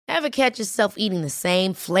Ever catch yourself eating the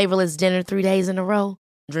same flavorless dinner 3 days in a row?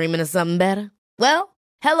 Dreaming of something better? Well,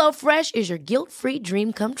 HelloFresh is your guilt-free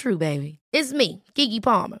dream come true, baby. It's me, Keke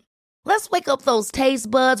Palmer. Let's wake up those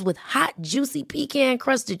taste buds with hot, juicy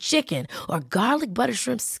pecan-crusted chicken or garlic butter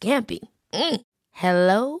shrimp scampi.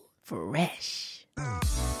 Hello Fresh.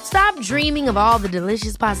 Stop dreaming of all the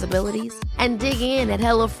delicious possibilities and dig in at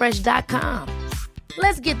HelloFresh.com.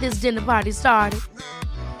 Let's get this dinner party started.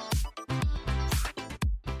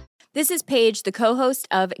 This is Paige, the co-host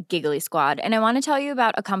of Giggly Squad, and I want to tell you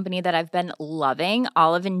about a company that I've been loving,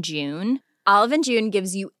 Olive & June. Olive & June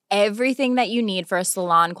gives you everything that you need for a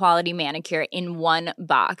salon-quality manicure in one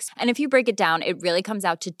box. And if you break it down, it really comes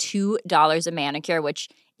out to $2 a manicure, which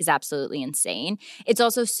is absolutely insane. It's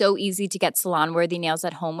also so easy to get salon-worthy nails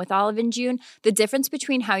at home with Olive & June. The difference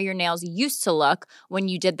between how your nails used to look when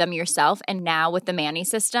you did them yourself and now with the Mani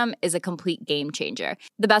system is a complete game changer.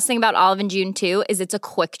 The best thing about Olive & June, too, is it's a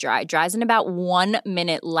quick dry. Dries in about 1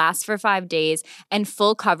 minute, lasts for 5 days, and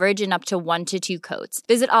full coverage in up to 1 to 2 coats.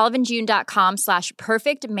 Visit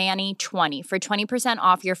oliveandjune.com/perfectmani20 for 20%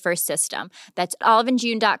 off your first system. That's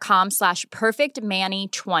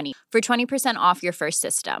oliveandjune.com/perfectmani20 for 20% off your first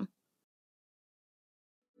system.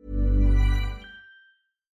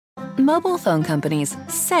 Mobile phone companies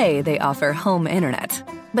say they offer home internet.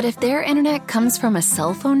 But if their internet comes from a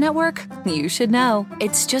cell phone network, you should know.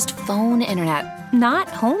 It's just phone internet, not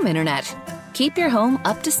home internet. Keep your home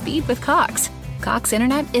up to speed with Cox. Cox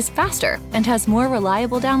internet is faster and has more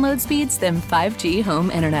reliable download speeds than 5G home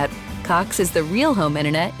internet. Cox is the real home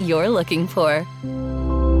internet you're looking for.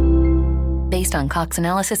 Based on Cox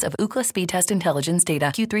analysis of Ookla speed test intelligence data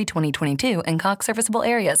Q3 2022 and Cox serviceable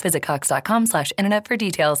areas, visit cox.com/internet for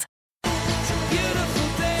details.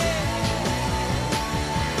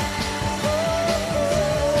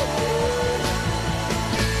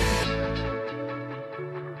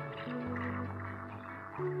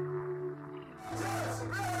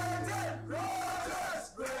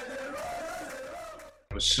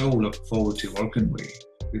 I was so looking forward to working with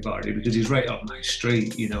Vardy because he's right up my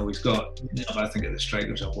street. You know, he's got, I think of the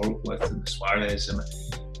strikers I work with and the Suarez, and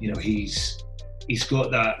he's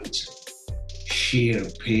got that sheer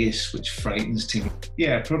pace which frightens teams.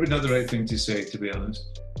 Yeah, probably not the right thing to say, to be honest.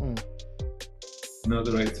 Not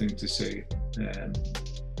the right thing to say.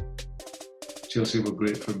 Chelsea were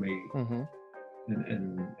great for me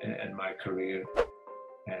in my career.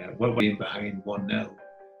 What being behind 1-0,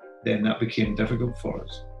 then that became difficult for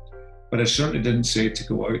us. But I certainly didn't say to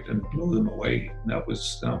go out and blow them away. That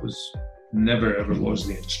was never ever was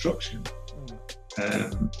the instruction.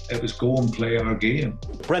 It was go and play our game.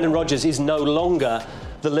 Brendan Rodgers is no longer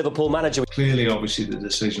the Liverpool manager. Clearly, obviously, the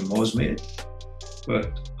decision was made,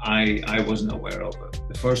 but I wasn't aware of it.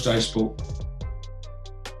 The first I spoke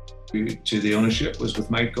to the ownership was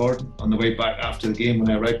with Mike Gordon on the way back after the game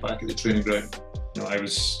when I arrived back at the training ground. I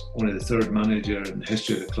was only the third manager in the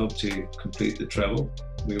history of the club to complete the treble.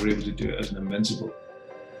 We were able to do it as an invincible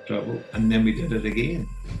treble, and then we did it again.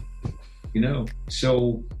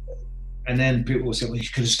 So, and then people will say, well, you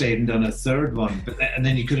could have stayed and done a third one, and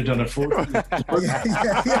then you could have done a fourth one.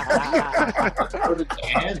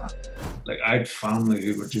 Like, I had family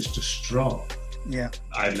who were just distraught. Yeah.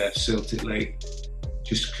 I left Celtic,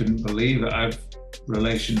 just couldn't believe it. I've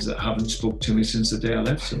relations that haven't spoke to me since the day I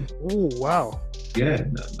left them. Oh, wow. Yeah,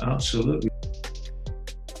 absolutely.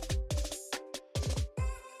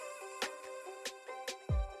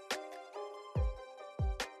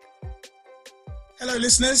 Hello,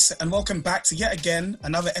 listeners, and welcome back to yet again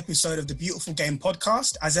another episode of the Beautiful Game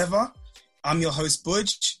podcast. As ever, I'm your host,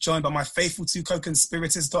 Budge, joined by my faithful two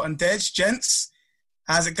co-conspirators, Dot and Dej. Gents,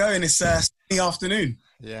 how's it going? It's sunny afternoon.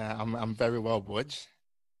 Yeah, I'm very well, Budge.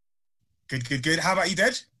 Good. How about you,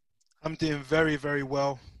 Dej? I'm doing very, very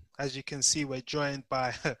well. As you can see, we're joined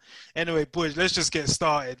by... Anyway, Budge, let's just get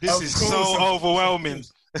started. This is so overwhelming.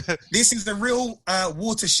 This is the real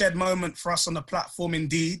watershed moment for us on the platform,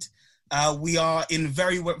 indeed. We are in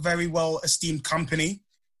very, very well-esteemed company.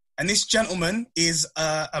 And this gentleman is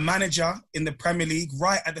a manager in the Premier League,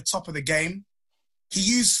 right at the top of the game. He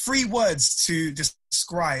used 3 words to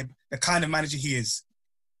describe the kind of manager he is.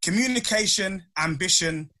 Communication,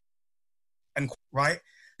 ambition, and right.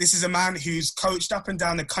 This is a man who's coached up and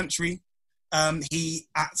down the country. He,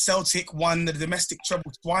 at Celtic, won the domestic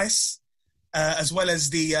treble twice, as well as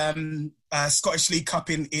the Scottish League Cup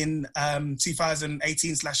in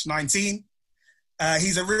 2018/19.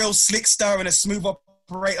 He's a real slickster and a smooth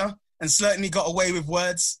operator, and certainly got away with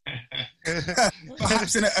words.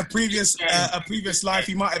 Perhaps in a previous life,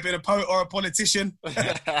 he might have been a poet or a politician.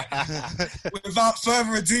 Without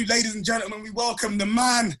further ado, ladies and gentlemen, we welcome the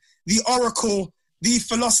man, the oracle, the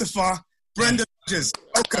philosopher, Brendan Rodgers.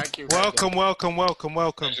 Thank you. Welcome.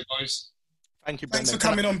 Thank you, boys. Thank you, Thanks Brendan. for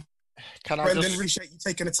coming on, Brendan. Just Appreciate you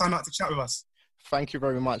taking the time out to chat with us. thank you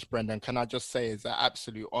very much, Brendan. Can I just say it's an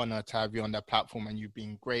absolute honor to have you on the platform, and you've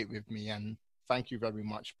been great with me, and thank you very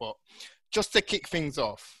much. But just to kick things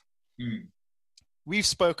off, we've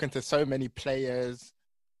spoken to so many players,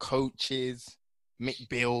 coaches. Mick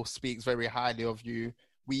Bill speaks very highly of you.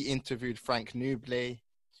 We interviewed Frank Nouble.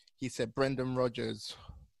 He said, Brendan Rodgers,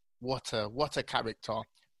 what a character.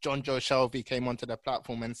 John Joe Shelby came onto the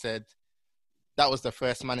platform and said, that was the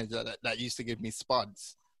first manager that used to give me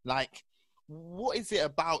spuds. Like, what is it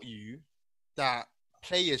about you that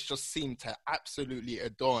players just seem to absolutely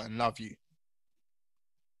adore and love you?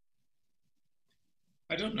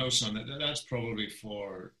 I don't know, son. That's probably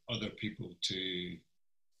for other people to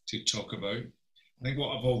talk about. I think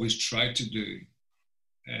what I've always tried to do,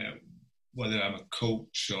 whether I'm a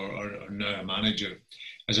coach or now a manager,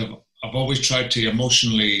 is I've always tried to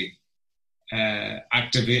emotionally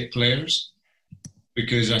activate players,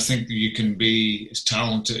 because I think that you can be as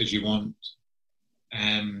talented as you want.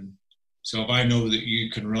 So if I know that you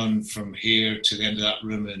can run from here to the end of that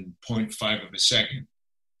room in 0.5 of a second,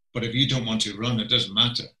 but if you don't want to run, it doesn't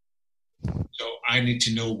matter. So I need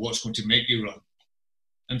to know what's going to make you run.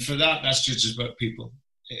 And for that, that's just about people.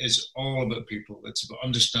 It is all about people. It's about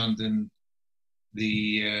understanding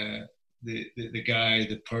the guy,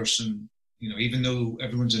 the person. You know, even though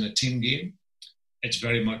everyone's in a team game, it's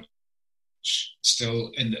very much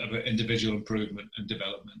still about individual improvement and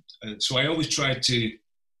development. So I always try to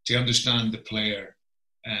understand the player,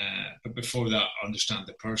 but before that, understand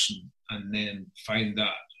the person, and then find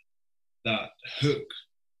that hook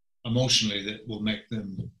emotionally that will make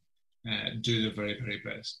them do their very, very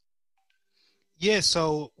best. Yeah,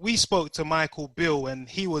 so we spoke to Michael Bill, and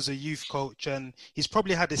he was a youth coach, and he's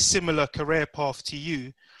probably had a similar career path to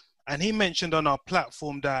you. And he mentioned on our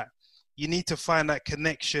platform that you need to find that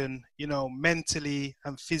connection, you know, mentally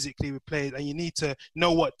and physically with players, and you need to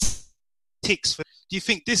know what ticks for. Do you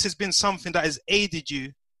think this has been something that has aided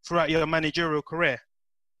you throughout your managerial career?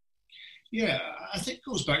 Yeah, I think it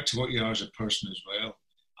goes back to what you are as a person as well.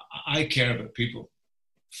 I care about people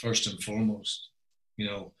first and foremost. You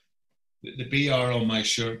know, the BR on my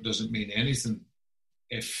shirt doesn't mean anything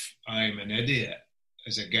if I'm an idiot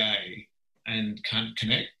as a guy and can't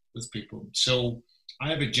connect with people. So I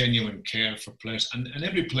have a genuine care for players, and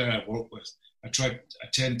every player I work with, I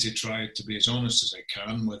tend to try to be as honest as I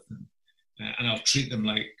can with them, and I'll treat them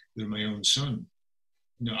like they're my own son.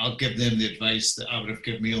 You know, I'll give them the advice that I would have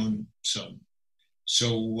given my own son.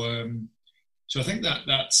 So I think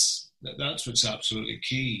that's what's absolutely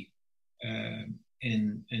key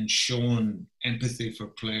in showing empathy for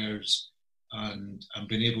players and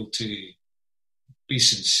being able to be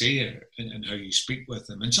sincere in how you speak with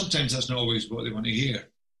them. And sometimes that's not always what they want to hear.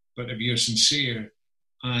 But if you're sincere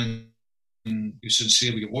and you're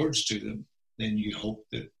sincere with your words to them, then you hope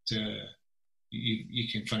that you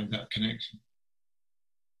can find that connection.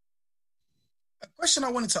 A question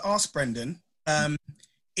I wanted to ask Brendan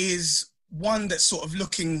is one that's sort of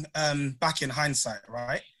looking back in hindsight,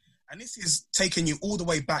 right? And this is taking you all the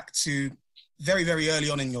way back to very, very early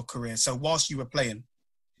on in your career. So whilst you were playing.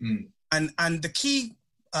 And the key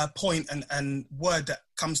point and word that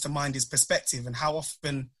comes to mind is perspective, and how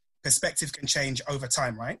often perspective can change over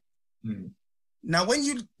time, right? Now, when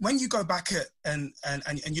you go back and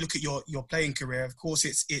you look at your playing career, of course,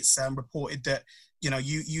 it's reported that, you know,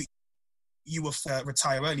 you were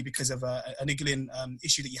retire early because of a niggling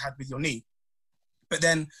issue that you had with your knee. But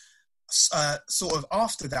then sort of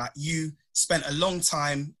after that, you spent a long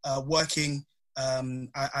time working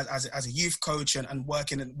as a youth coach and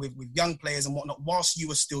working with young players and whatnot whilst you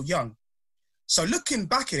were still young. So looking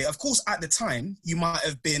back at it, of course, at the time, you might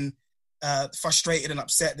have been frustrated and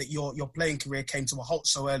upset that your playing career came to a halt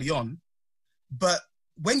so early on. But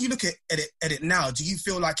when you look at it now, do you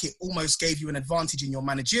feel like it almost gave you an advantage in your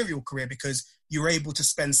managerial career because you were able to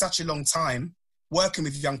spend such a long time working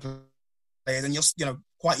with young players, and you're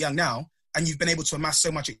quite young now, and you've been able to amass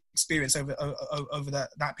so much experience over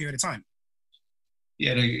that period of time?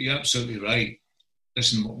 Yeah, no, you're absolutely right.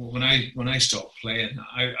 Listen, when I stopped playing,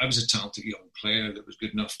 I was a talented young player that was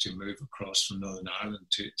good enough to move across from Northern Ireland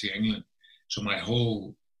to England. So my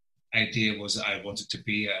whole idea was that I wanted to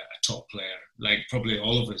be a top player, like probably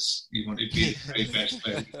all of us. You want to be the very best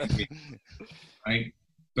player you can be, right?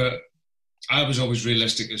 But I was always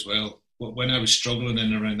realistic as well. When I was struggling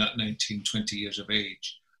in around that 19, 20 years of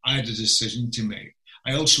age, I had a decision to make.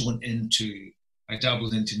 I also I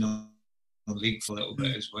dabbled into non-league for a little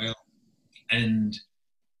bit as well. And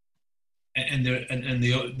and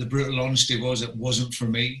the brutal honesty was, it wasn't for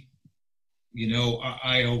me. You know,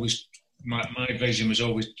 I always, my vision was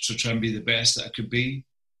always to try and be the best that I could be.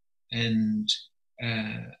 And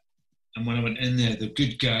when I went in there, the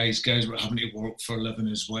good guys were having to work for a living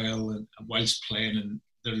as well, and whilst playing, and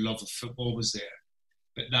their love of football was there.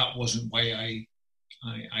 But that wasn't why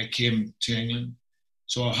I came to England.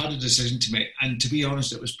 So I had a decision to make, and to be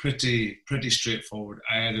honest, it was pretty straightforward.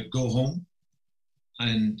 I either go home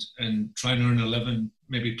and try and earn a living,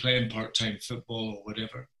 maybe playing part-time football or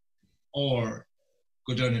whatever, or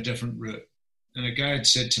go down a different route. And a guy had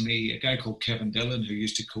said to me, a guy called Kevin Dillon, who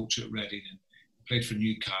used to coach at Reading and played for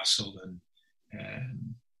Newcastle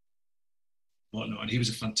and whatnot, and he was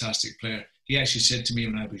a fantastic player. He actually said to me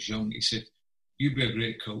when I was young, he said, "You'd be a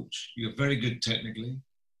great coach. You're very good technically,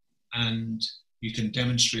 and you can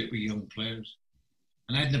demonstrate with young players."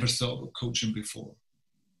 And I'd never thought about coaching before.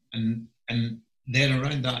 And then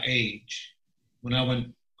around that age, when I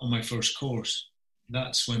went on my first course,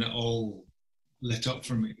 that's when it all lit up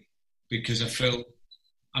for me, because I felt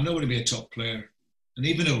I'm not going to be a top player. And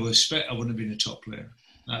even though I was fit, I wouldn't have been a top player.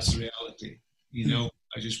 That's the reality. You know,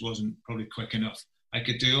 I just wasn't probably quick enough. I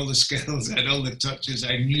could do all the skills, I had all the touches,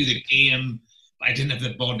 I knew the game, but I didn't have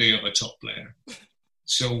the body of a top player.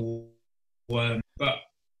 So, but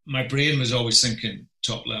my brain was always thinking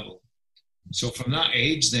top level. So from that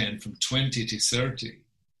age then, from 20 to 30,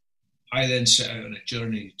 I then set out on a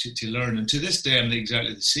journey to learn. And to this day, I'm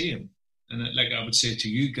exactly the same. And like I would say to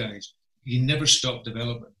you guys, you never stop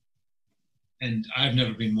developing. And I've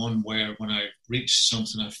never been one where when I reach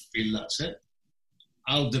something, I feel that's it.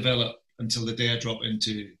 I'll develop until the day I drop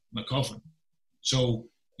into my coffin. So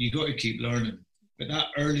you got to keep learning. But that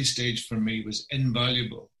early stage for me was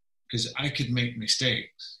invaluable, because I could make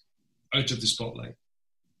mistakes out of the spotlight.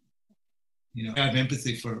 You know, I have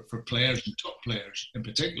empathy for players and top players in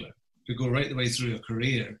particular who go right the way through a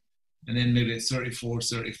career and then maybe at 34,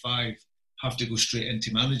 35 have to go straight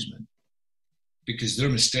into management because their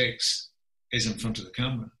mistakes is in front of the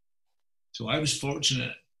camera. So I was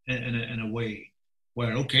fortunate in a way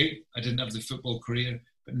where, okay, I didn't have the football career,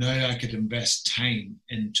 but now I could invest time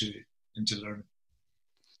into learning.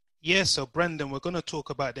 Yeah, so Brendan, we're going to talk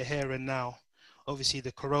about the here and now. Obviously,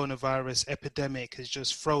 the coronavirus epidemic has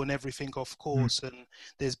just thrown everything off course, and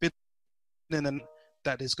there's been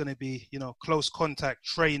that there's going to be, close contact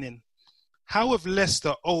training. How have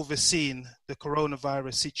Leicester overseen the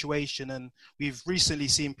coronavirus situation? And we've recently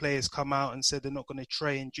seen players come out and said they're not going to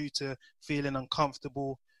train due to feeling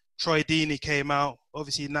uncomfortable. Troy Deeney came out.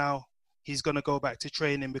 Obviously now he's going to go back to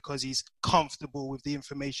training because he's comfortable with the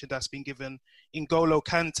information that's been given. N'Golo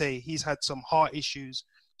Kante, he's had some heart issues,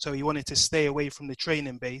 so he wanted to stay away from the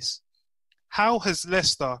training base. How has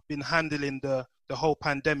Leicester been handling the whole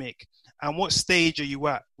pandemic? And what stage are you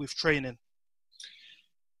at with training?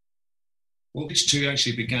 Well, Stage 2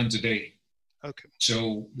 actually began today. Okay.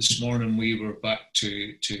 So this morning we were back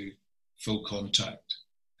to full contact.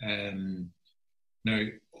 Now,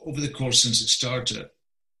 over the course since it started,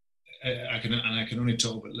 I can only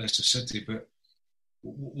talk about Leicester City, but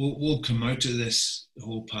we'll come out of this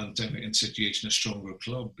whole pandemic and situation a stronger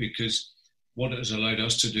club, because what it has allowed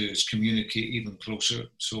us to do is communicate even closer.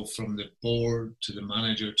 So from the board to the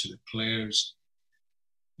manager to the players,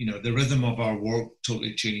 the rhythm of our work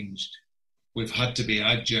totally changed. We've had to be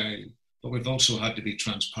agile, but we've also had to be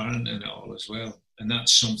transparent in it all as well. And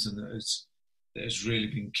that's something that has really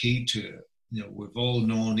been key to it. We've all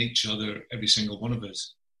known each other, every single one of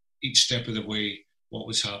us, each step of the way, what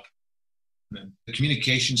was happening. The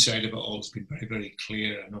communication side of it all has been very, very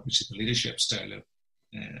clear, and obviously the leadership style of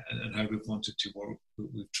and how we've wanted to work.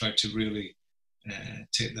 We've tried to really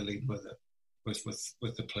take the lead with it,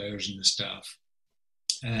 with the players and the staff.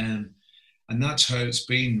 And that's how it's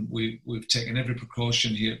been. We've taken every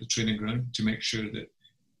precaution here at the training ground to make sure that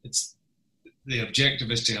the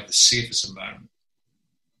objective is to have the safest environment.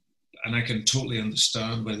 And I can totally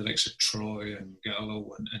understand why the likes of Troy and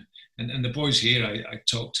Gallo and the boys here, I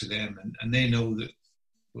talk to them and they know that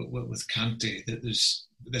with Kante, that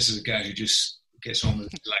this is a guy who just gets on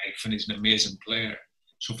with his life and he's an amazing player.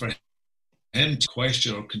 So for him to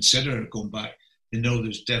question or consider going back, they know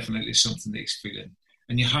there's definitely something that he's feeling.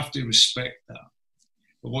 And you have to respect that.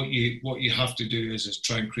 But what you have to do is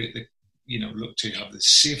try and create look to have the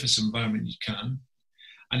safest environment you can.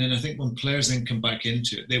 And then I think when players then come back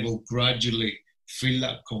into it, they will gradually feel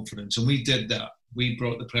that confidence. And we did that. We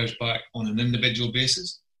brought the players back on an individual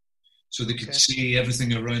basis so they could see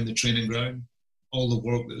everything around the training ground, all the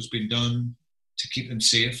work that has been done to keep them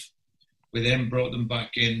safe. We then brought them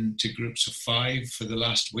back into groups of 5 for the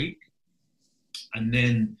last week. And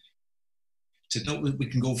then to know that we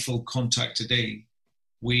can go full contact today,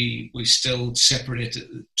 we still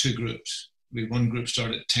separated two groups. We one group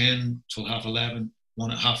started at 10 till half 11,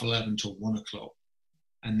 one at half 11 till 1 o'clock,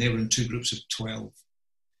 and they were in two groups of 12.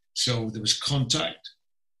 So there was contact,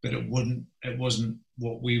 but it wasn't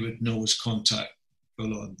what we would know as contact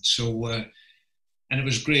full on. So and it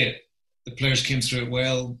was great. The players came through it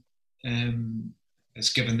well.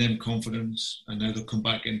 It's given them confidence, and now they'll come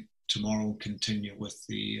back in tomorrow and continue with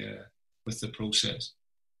the process.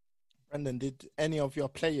 Brendan, did any of your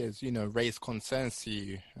players, raise concerns to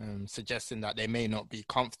you, suggesting that they may not be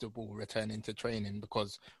comfortable returning to training?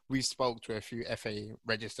 Because we spoke to a few FA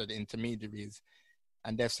registered intermediaries,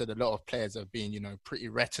 and they've said a lot of players have been, pretty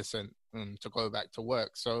reticent to go back to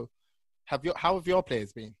work. So, how have your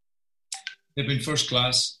players been? They've been first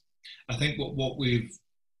class. I think what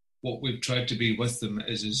we've tried to be with them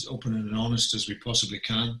is as open and honest as we possibly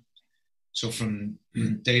can. So from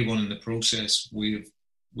day one in the process, we've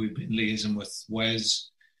been liaising with Wes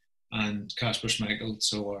and Kasper Schmeichel,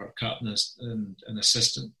 so our captain and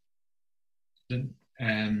assistant. We've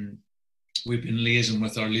been liaising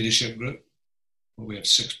with our leadership group, where we have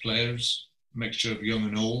 6 players, a mixture of young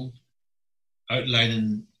and old,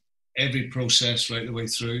 outlining every process right the way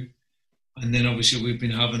through. And then obviously we've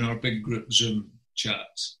been having our big group Zoom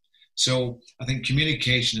chats. So I think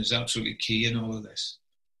communication is absolutely key in all of this.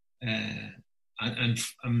 And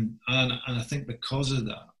I think because of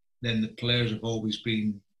that, then the players have always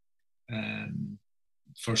been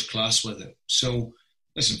first class with it. So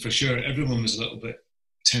listen, for sure, everyone was a little bit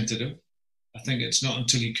tentative. I think it's not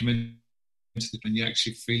until you come into the and you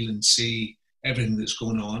actually feel and see everything that's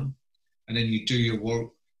going on, and then you do your work,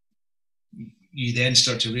 you then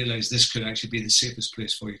start to realise this could actually be the safest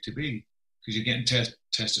place for you to be, because you're getting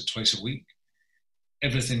tested twice a week.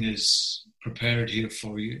 Everything is prepared here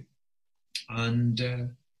for you. And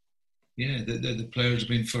the players have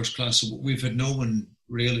been first class. So we've had no one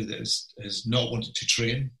really that has not wanted to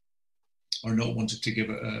train or not wanted to give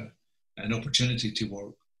it an opportunity to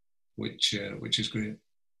work, which is great.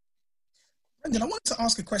 Brendan, I wanted to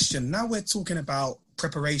ask a question. Now we're talking about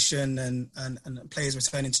preparation and players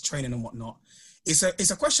returning to training and whatnot. It's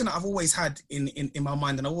a question that I've always had in my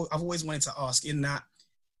mind, and I've always wanted to ask, in that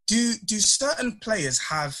do certain players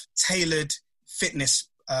have tailored fitness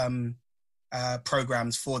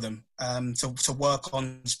programs for them to work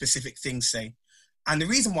on specific things, say? And the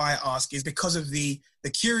reason why I ask is because of the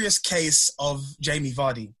curious case of Jamie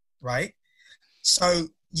Vardy, right? So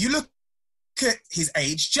you look at his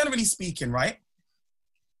age, generally speaking, right?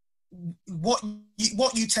 What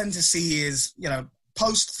you tend to see is,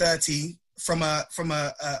 post 30, from a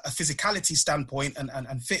physicality standpoint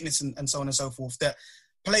and fitness and so on and so forth, that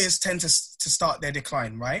players tend to start their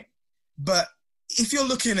decline, right? But if you're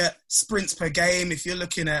looking at sprints per game, if you're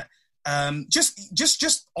looking at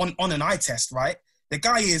just on an eye test, right? The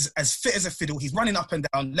guy is as fit as a fiddle. He's running up and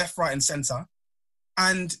down, left, right, and centre.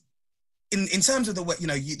 And in terms of the way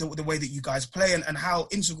the way that you guys play and how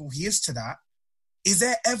integral he is to that, is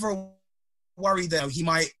there ever a worry that he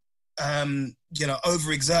might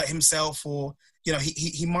overexert himself, or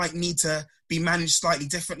he might need to be managed slightly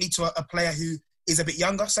differently to a player who is a bit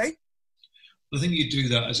younger, say? I think you do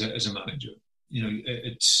that as a manager.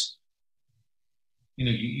 It's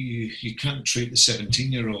you can't treat the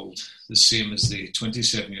 17-year-old the same as the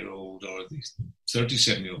 27-year-old or the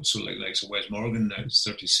 37-year-old. So like Wes Morgan now is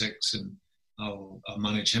 36, and I'll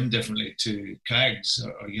manage him differently to Cags,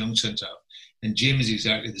 our young centre. And James is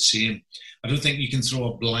exactly the same. I don't think you can throw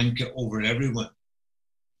a blanket over everyone.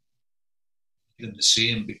 Them the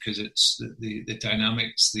same, because it's the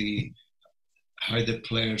dynamics, how the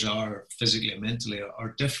players are physically and mentally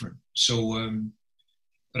are different. So,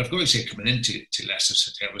 but I've got to say, coming into Leicester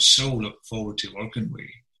City, I was so looking forward to working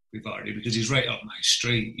with Vardy, because he's right up my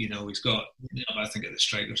street. He's got, I think of the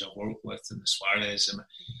strikers I've worked with and the Suarez,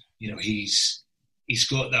 and he's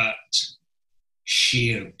got that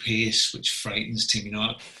sheer pace which frightens team.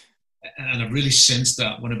 And I've really sensed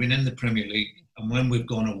that when I've been in the Premier League and when we've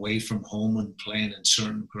gone away from home and playing in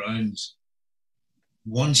certain grounds.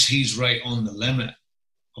 Once he's right on the limit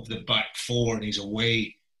of the back four and he's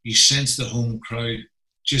away, you sense the home crowd,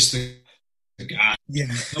 just the guy.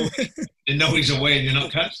 Yeah. They know he's away and you're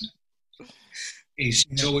not catching it. He's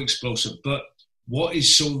so explosive. But what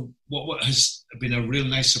has been a real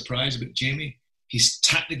nice surprise about Jamie, he's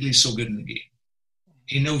tactically so good in the game.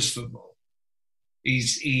 He knows football.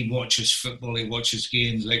 He watches football, he watches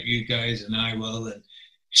games like you guys and I will, and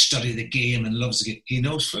study the game and loves the game. He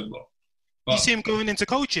knows football. But you see him going into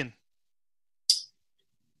coaching?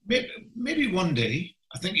 Maybe one day.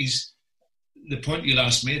 I think he's the point you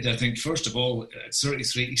last made. I think, first of all, at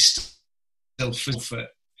 33, he's still fit.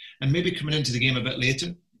 And maybe coming into the game a bit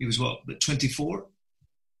later, he was about 24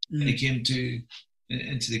 when he came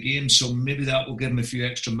into the game. So maybe that will give him a few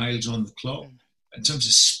extra miles on the clock. In terms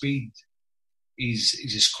of speed, he's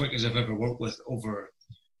as quick as I've ever worked with over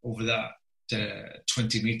that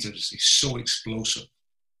 20 metres. He's so explosive.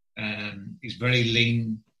 He's very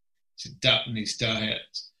lean. He's adapting his diet.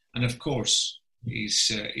 And of course,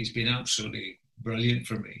 he's been absolutely brilliant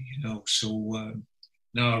for me, So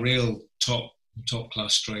now a real top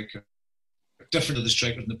class striker, different to the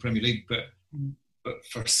strikers in the Premier League, but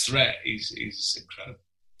for threat, he's incredible.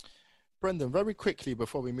 Brendan, very quickly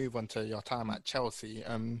before we move on to your time at Chelsea,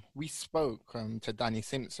 we spoke to Danny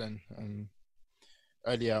Simpson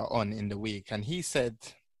earlier on in the week, and he said,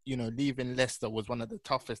 leaving Leicester was one of the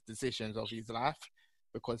toughest decisions of his life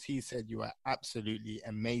because he said you were absolutely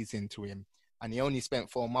amazing to him. And he only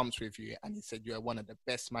spent 4 months with you, and he said you are one of the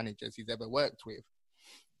best managers he's ever worked with.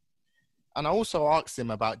 And I also asked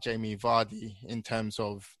him about Jamie Vardy in terms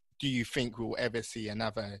of, do you think we'll ever see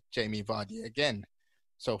another Jamie Vardy again?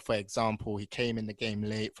 So, for example, he came in the game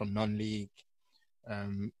late from non-league,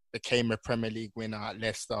 became a Premier League winner at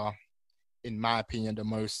Leicester. In my opinion, the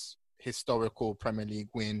most historical Premier League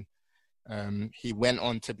win. He went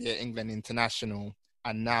on to be an England international,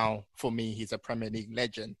 and now, for me, he's a Premier League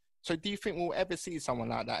legend. So do you think we'll ever see someone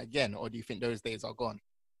like that again, or do you think those days are gone?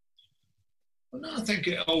 Well, no, I think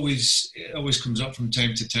it always comes up from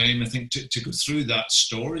time to time. I think to go through that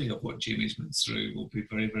story of what Jamie's been through will be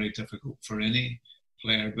very, very difficult for any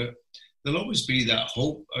player. But there'll always be that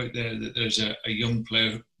hope out there that there's a young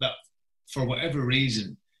player that, for whatever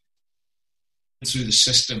reason, through the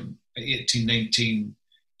system at 18, 19,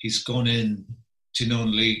 he's gone in to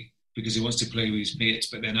non-league because he wants to play with his mates.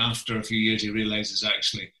 But then after a few years, he realises,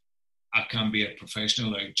 actually, I can be a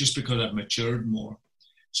professional now just because I've matured more.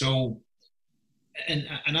 So, and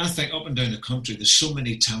I think up and down the country, there's so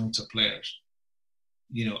many talented players,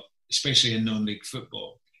 especially in non-league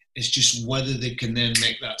football. It's just whether they can then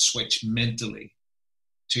make that switch mentally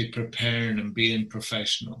to preparing and being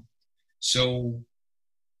professional. So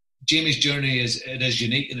Jamie's journey is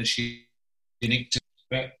unique, and it's unique to,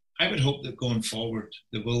 but I would hope that going forward,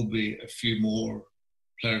 there will be a few more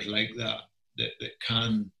players like that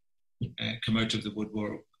can come out of the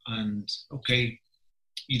woodwork. And okay,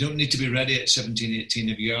 you don't need to be ready at 17, 18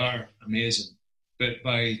 if you are amazing. But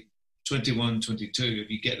by 21, 22, if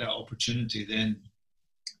you get that opportunity, then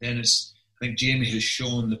it's, I think Jamie has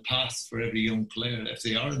shown the path for every young player, if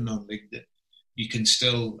they are in non-league, that you can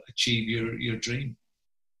still achieve your dream.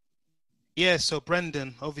 Yeah, so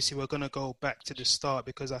Brendan, obviously we're going to go back to the start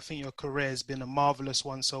because I think your career has been a marvellous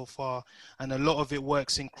one so far, and a lot of it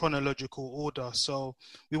works in chronological order. So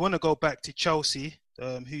we want to go back to Chelsea,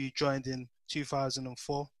 who you joined in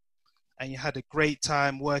 2004, and you had a great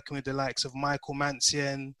time working with the likes of Michael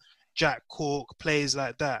Mancienne, Jack Cork, players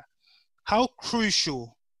like that. How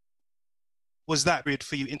crucial was that period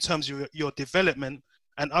for you in terms of your development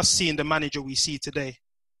and us seeing the manager we see today?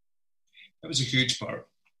 That was a huge part.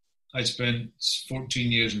 I spent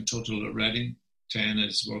 14 years in total at Reading, 10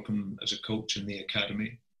 as working as a coach in the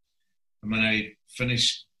academy. And when I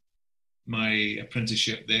finished my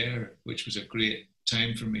apprenticeship there, which was a great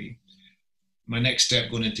time for me, my next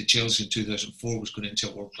step going into Chelsea in 2004 was going into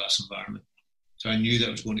a world-class environment. So I knew that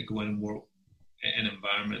I was going to go in and work in an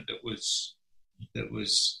environment that was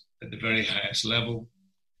at the very highest level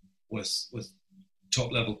with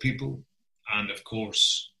top-level people, and of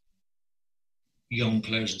course, young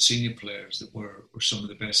players and senior players that were some of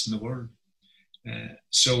the best in the world.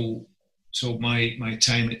 So my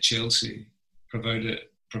time at Chelsea provided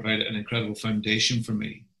an incredible foundation for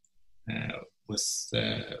me with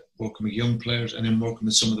working with young players and then working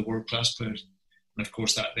with some of the world-class players. And of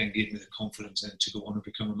course, that then gave me the confidence then to go on and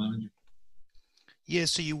become a manager. Yeah,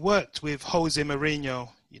 so you worked with Jose Mourinho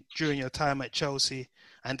during your time at Chelsea,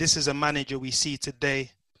 and this is a manager we see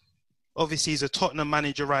today. Obviously, he's a Tottenham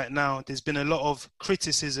manager right now. There's been a lot of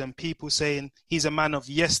criticism, people saying he's a man of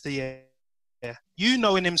yesteryear. You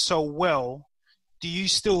knowing him so well, do you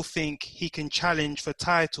still think he can challenge for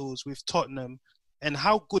titles with Tottenham? And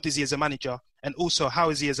how good is he as a manager? And also, how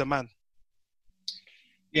is he as a man?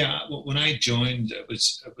 Yeah, well, when I joined, it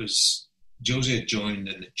was Jose had joined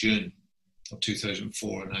in June of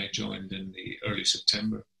 2004, and I joined in the early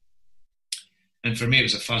September. And for me, it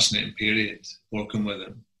was a fascinating period working with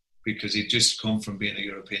him, because he'd just come from being a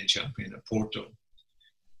European champion at Porto.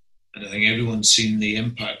 And I think everyone's seen the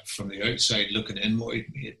impact from the outside looking in what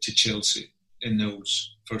he'd made to Chelsea in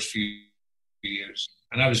those first few years.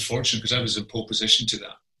 And I was fortunate because I was in pole position to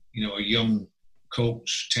that. A young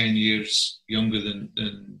coach, 10 years younger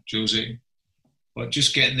than Jose, But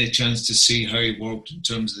just getting the chance to see how he worked in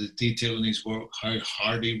terms of the detail in his work, how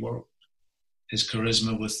hard he worked, his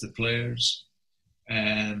charisma with the players,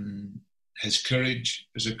 his courage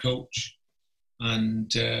as a coach.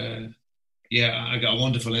 And I got a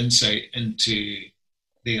wonderful insight into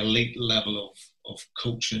the elite level of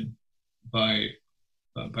coaching by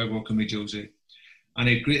working with Jose. And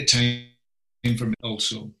a great time for me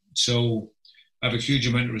also. So I have a huge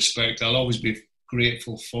amount of respect. I'll always be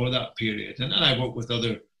grateful for that period. And I work with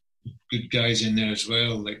other good guys in there as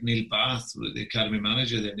well, like Neil Bath, the academy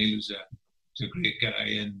manager there. Neil was a great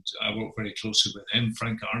guy, and I work very closely with him.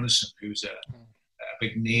 Frank Arneson, who's a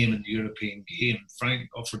big name in the European game. Frank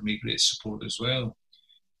offered me great support as well.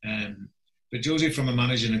 But Jose, from a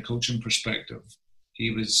managing and coaching perspective,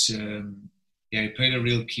 he was, he played a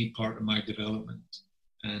real key part in my development.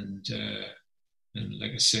 And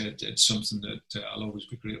like I said, it's something that I'll always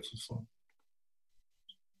be grateful for.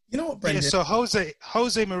 You know what, Brendan? Yeah, so Jose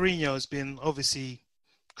Mourinho has been obviously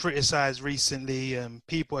criticised recently.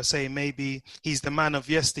 People are saying maybe he's the man of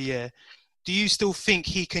yesteryear. Do you still think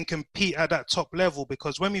he can compete at that top level?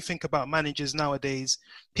 Because when we think about managers nowadays,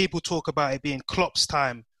 people talk about it being Klopp's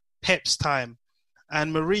time, Pep's time,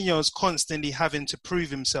 and Mourinho's constantly having to prove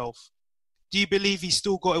himself. Do you believe he's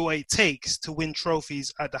still got what it takes to win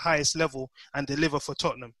trophies at the highest level and deliver for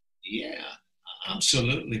Tottenham? Yeah,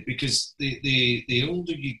 absolutely. Because the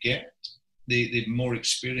older you get, the more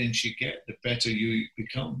experience you get, the better you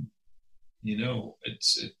become. You know,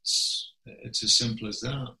 it's as simple as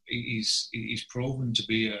that. He's proven to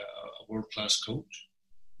be a world-class coach.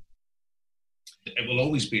 It will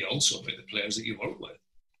always be also about the players that you work with.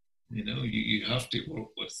 You know, you have to work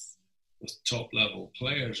with top-level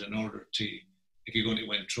players in order to, if you're going to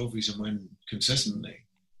win trophies and win consistently.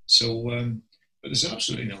 So, but there's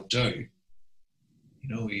absolutely no doubt. You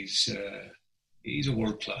know, he's a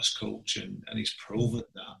world-class coach, and he's proven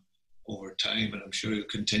that over time, and I'm sure he'll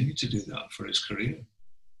continue to do that for his career.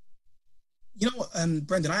 You know what,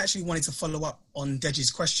 Brendan, I actually wanted to follow up on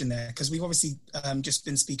Deji's question there, because we've obviously just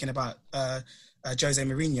been speaking about Jose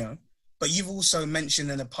Mourinho, but you've also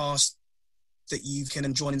mentioned in the past that you can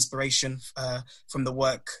enjoy inspiration from the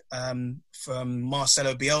work from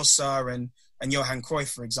Marcelo Bielsa and Johan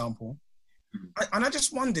Cruyff, for example. And I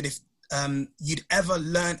just wondered if you'd ever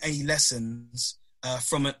learn any lessons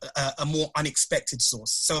from a more unexpected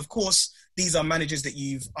source. So, of course, these are managers that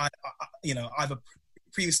you've either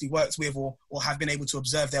previously worked with or have been able to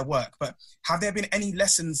observe their work. But have there been any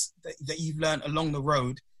lessons that you've learned along the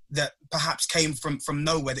road that perhaps came from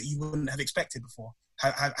nowhere that you wouldn't have expected before?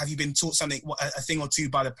 Have you been taught something, a thing or two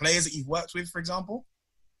by the players that you've worked with, for example?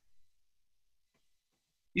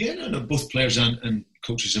 Yeah, no, both players and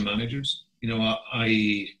coaches and managers. You know,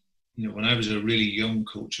 when I was a really young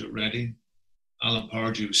coach at Reading, Alan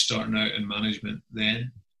Pardew was starting out in management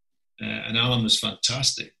then, and Alan was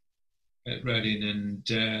fantastic at Reading,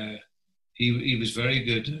 and he was very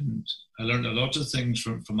good, and I learned a lot of things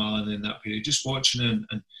from Alan in that period, just watching him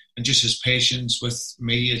and just his patience with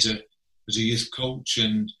me as a youth coach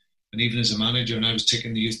and even as a manager. And I was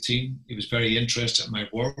taking the youth team. He was very interested in my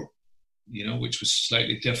work, you know, which was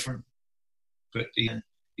slightly different, but he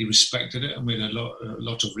respected it, and we had a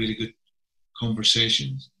lot of really good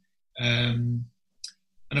conversations. And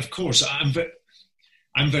of course, I'm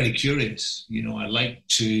very curious. You know, I like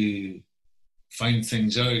to find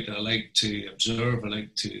things out. I like to observe. I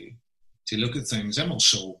like to look at things. I'm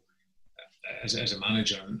also, as a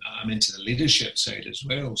manager, I'm into the leadership side as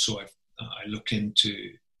well. So I look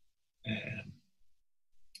into,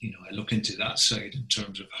 I look into that side in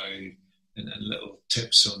terms of how and little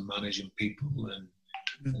tips on managing people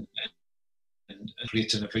and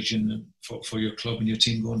creating a vision for your club and your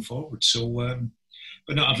team going forward. So,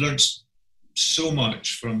 but no, I've learned so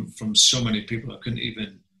much from so many people I couldn't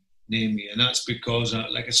even name you, and that's because,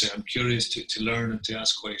 like I say, I'm curious to learn and to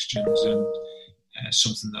ask questions, and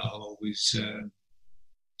something that I'll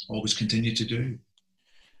always continue to do.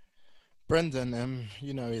 Brendan,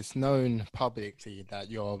 it's known publicly that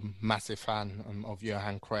you're a massive fan of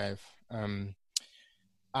Johan Cruyff,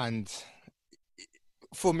 and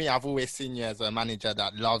for me, I've always seen you as a manager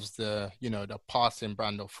that loves the passing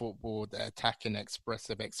brand of football, the attacking,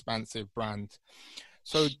 expressive, expansive brand.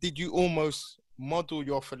 So did you almost model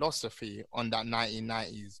your philosophy on that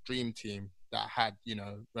 1990s dream team that had,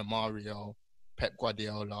 Romario, Pep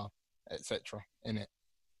Guardiola, etc. in it?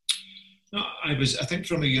 No, I think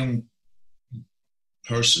from a young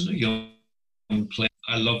person, a young player,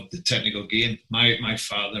 I loved the technical game. My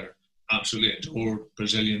father absolutely adored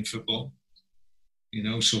Brazilian football.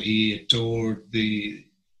 So he adored the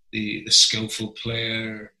skillful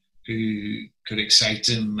player who could excite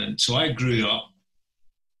him. And so I grew up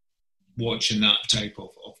watching that type of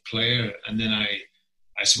player. And then I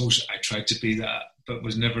suppose I tried to be that, but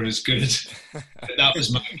was never as good. But that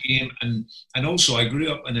was my game. And also I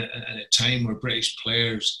grew up in a time where British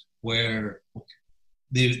players were,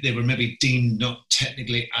 they were maybe deemed not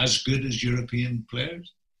technically as good as European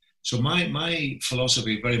players. So my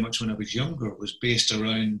philosophy very much when I was younger was based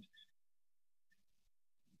around,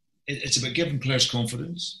 it's about giving players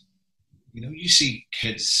confidence. You know, you see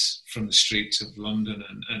kids from the streets of London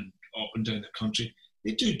and up and down the country,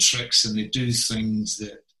 they do tricks and they do things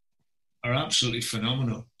that are absolutely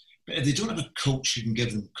phenomenal. But if they don't have a coach who can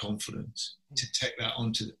give them confidence to take that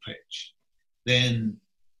onto the pitch, then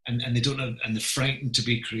and they don't have, and they're frightened to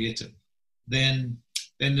be creative, then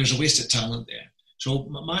there's a waste of talent there. So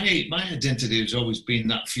my identity has always been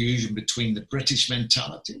that fusion between the British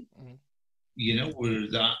mentality, you know, where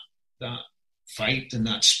that fight and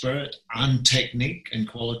that spirit and technique and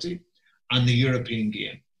quality, and the European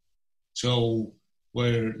game. So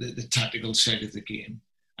where the tactical side of the game.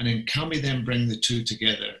 And then can we then bring the two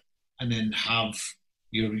together and then have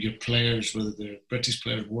your players, whether they're British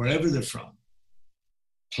players, wherever they're from,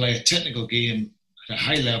 play a technical game at a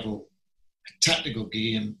high level, a tactical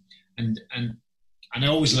game, and I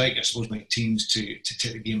always like, I suppose, my teams to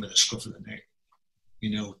take the game by the scruff of the neck,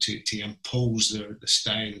 you know, to impose the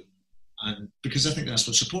style, and because I think that's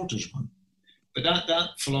what supporters want. But that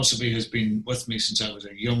philosophy has been with me since I was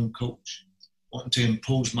a young coach, wanting to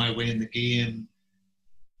impose my way in the game,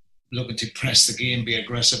 looking to press the game, be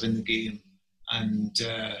aggressive in the game, and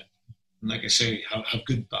like I say, have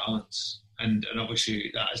good balance. And obviously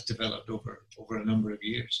that has developed over a number of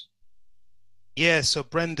years. Yeah, so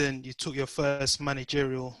Brendan, you took your first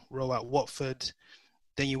managerial role at Watford,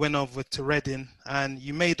 then you went over to Reading, and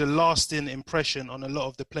you made a lasting impression on a lot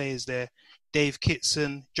of the players there. Dave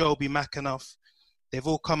Kitson, Joby McAnuff, they've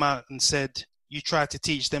all come out and said you tried to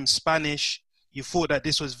teach them Spanish. You thought that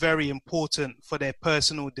this was very important for their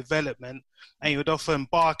personal development, and you would often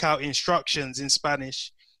bark out instructions in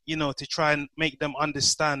Spanish, you know, to try and make them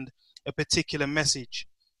understand a particular message.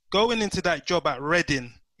 Going into that job at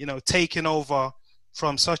Reading, you know, taking over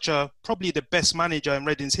from probably the best manager in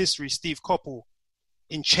Reading's history, Steve Coppell,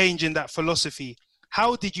 in changing that philosophy,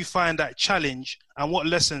 how did you find that challenge, and what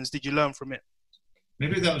lessons did you learn from it?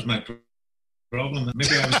 Maybe that was my problem.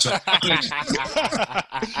 Maybe I was talking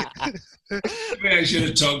maybe I should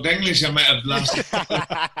have talked English. I might have lasted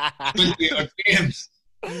 20 odd games.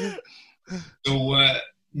 So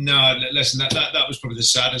no, listen, that was probably the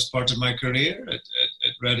saddest part of my career at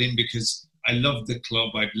Reading, because I loved the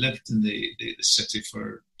club. I'd lived in the city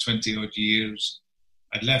for 20 odd years.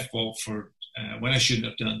 I'd left Watford when I shouldn't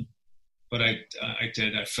have done, but I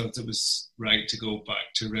did. I felt it was right to go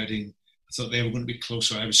back to Reading. I thought they were going to be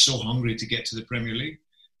closer. I was so hungry to get to the Premier League,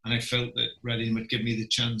 and I felt that Reading would give me the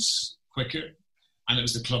chance quicker, and it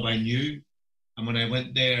was the club I knew. And when I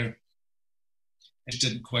went there, it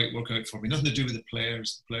didn't quite work out for me. Nothing to do with the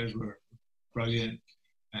players. The players were brilliant.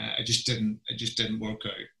 It just didn't work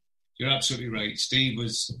out. You're absolutely right. Steve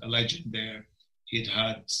was a legend there. He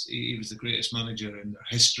was the greatest manager in their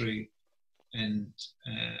history, and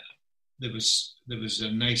there was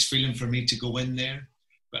a nice feeling for me to go in there.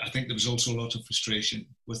 But I think there was also a lot of frustration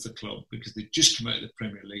with the club because they'd just come out of the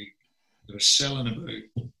Premier League. They were selling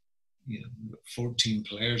about 14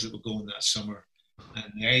 players that were going that summer. And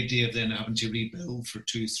the idea of then having to rebuild for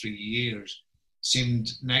 2-3 years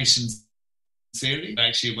seemed nice in theory.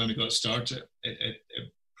 Actually, when we got started, it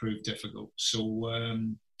proved difficult. So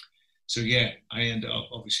yeah, I ended up,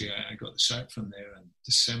 obviously, I got the sack from there on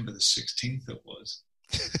December the 16th it was.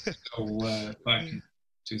 So back in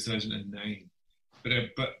 2009.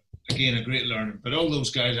 But again, a great learning. But all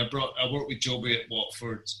those guys, I worked with Joby at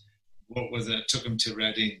Watford, took him to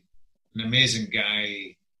Reading, an amazing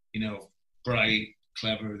guy, you know, bright,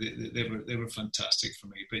 clever. They were fantastic for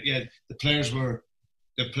me. But yeah, the players weren't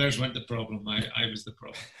the problem. I was the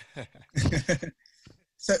problem.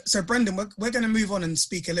 So Brendan, we're going to move on and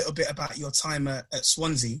speak a little bit about your time at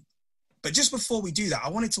Swansea. But just before we do that, I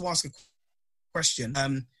wanted to ask a question.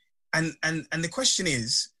 And the question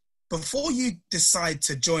is, before you decide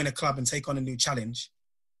to join a club and take on a new challenge,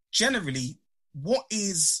 generally, what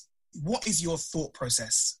is your thought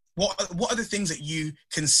process? What are the things that you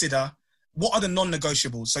consider? What are the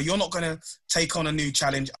non-negotiables? So you're not going to take on a new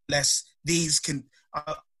challenge unless these can.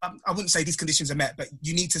 I wouldn't say these conditions are met, but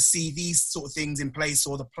you need to see these sort of things in place,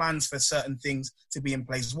 or the plans for certain things to be in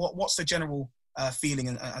place. What's the general feeling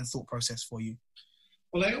and thought process for you?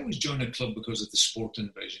 Well, I always join a club because of the sporting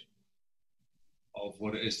vision of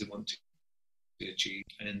what it is they want to achieve.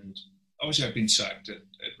 And obviously I've been sacked at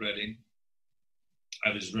Reading.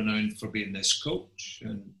 I was renowned for being this coach,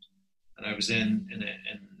 and and I was in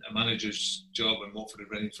a manager's job in Watford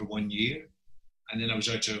and Reading for 1 year, and then I was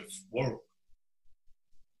out of work.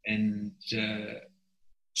 And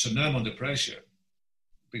so now I'm under pressure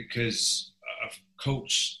because I've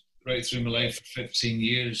coached right through my life for 15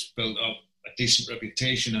 years, built up a decent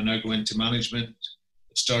reputation. I now go into management.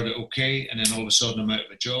 It started okay, and then all of a sudden I'm out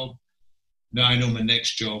of a job. Now I know my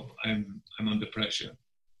next job, I'm under pressure.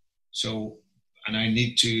 So, and I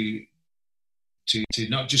need to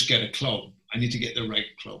not just get a club, I need to get the right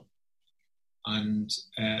club. And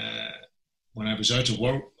when I was out of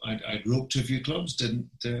work, I'd wrote to a few clubs, didn't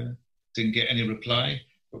get any reply.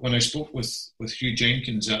 But when I spoke with Hugh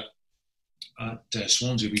Jenkins at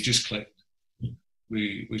Swansea, we just clicked.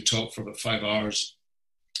 We talked for about 5 hours,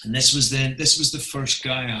 and this was the first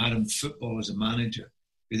guy I had in football as a manager.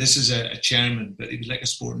 This is a chairman, but he was like a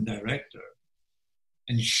sporting director.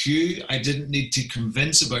 And Hugh, I didn't need to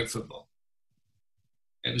convince about football.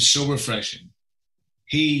 It was so refreshing.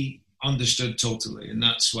 He understood totally, and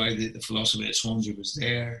that's why the philosophy at Swansea was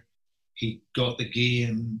there. He got the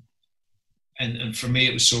game, and for me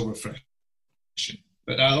it was so refreshing.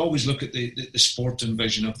 But I'll always look at the sporting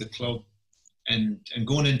vision of the club, and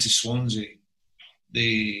going into Swansea,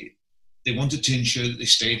 they wanted to ensure that they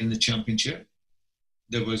stayed in the Championship.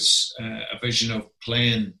 There was a vision of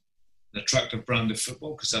playing an attractive brand of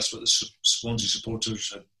football, because that's what the Swansea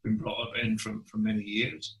supporters had been brought up in from many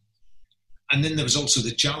years. And then there was also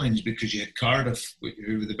the challenge, because you had Cardiff,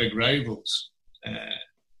 who were the big rivals.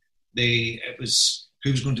 It was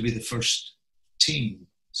who was going to be the first team,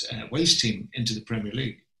 Welsh team, into the Premier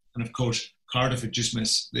League. And of course, Cardiff had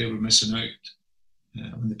they were missing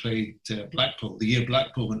out when they played Blackpool. The year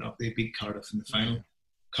Blackpool went up, they beat Cardiff in the final.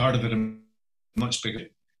 Cardiff had a much bigger.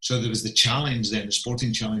 So there was the challenge then, the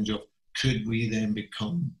sporting challenge of, could we then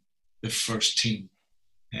become the first team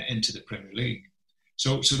into the Premier League?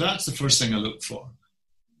 So that's the first thing I look for.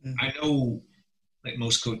 Mm-hmm. I know, like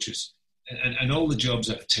most coaches, and all the jobs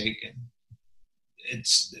I've taken,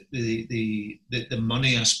 it's the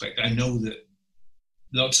money aspect. I know that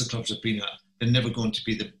lots of clubs I've been at, they're never going to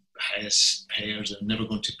be the highest payers. They're never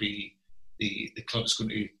going to be the club that's going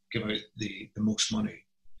to give out the most money.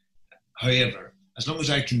 However, as long as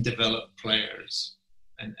I can develop players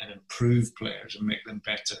and improve players and make them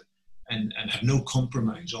better and have no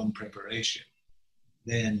compromise on preparation,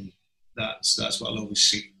 then that's what I'll always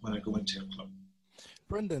seek when I go into a club.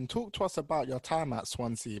 Brendan, talk to us about your time at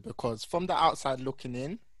Swansea, because from the outside looking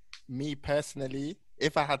in, me personally,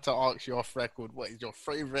 if I had to ask you off record, what is your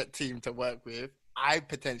favourite team to work with, I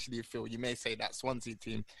potentially feel you may say that Swansea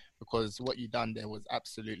team, because what you done there was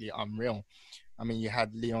absolutely unreal. I mean, you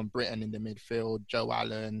had Leon Britton in the midfield, Joe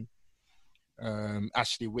Allen,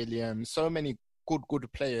 Ashley Williams, so many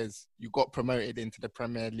good players. You got promoted into the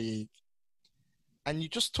Premier League, and you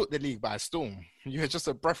just took the league by storm. You were just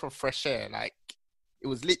a breath of fresh air. Like, it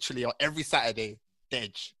was literally on every Saturday,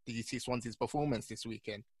 Dej, did you see Swansea's performance this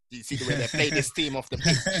weekend? Did you see the way they played this team off the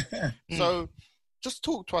pitch? So just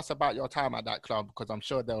talk to us about your time at that club, because I'm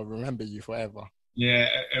sure they'll remember you forever. Yeah,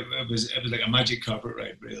 it was like a magic carpet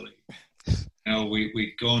ride, really. You know,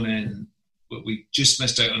 we'd gone in, but we just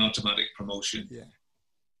missed out on automatic promotion. Yeah.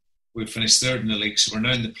 We'd finished third in the league, so we're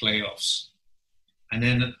now in the playoffs. And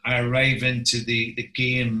then I arrive into the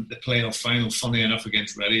game, the playoff final, funny enough,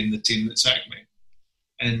 against Reading, the team that sacked me.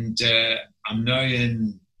 And I'm now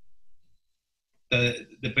in the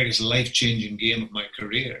biggest life-changing game of my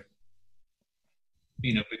career.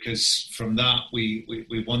 You know, because from that,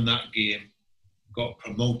 we won that game, got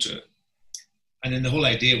promoted. And then the whole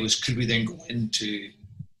idea was, could we then go into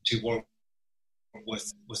work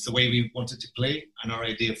with the way we wanted to play and our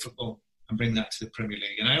idea of football and bring that to the Premier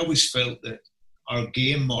League? And I always felt that our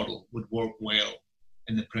game model would work well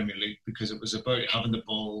in the Premier League, because it was about having the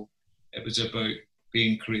ball, it was about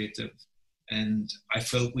being creative, and I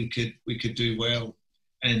felt we could do well.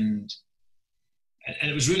 And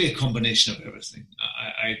it was really a combination of everything.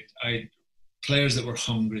 I players that were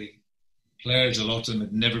hungry, players, a lot of them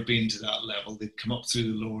had never been to that level. They'd come up through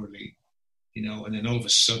the lower league, you know, and then all of a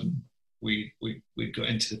sudden we got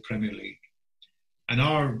into the Premier League. And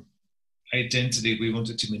our identity we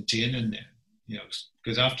wanted to maintain in there, you know,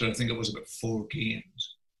 because after, I think it was about 4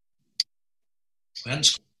 games, we hadn't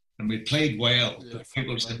scored. And we played well. Yeah, but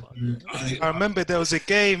people said, I remember there was a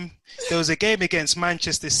game against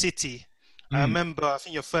Manchester City. I remember, I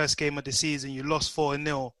think your first game of the season, you lost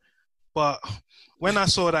 4-0. But when I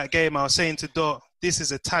saw that game, I was saying to Dot, this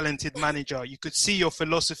is a talented manager. You could see your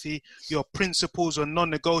philosophy, your principles are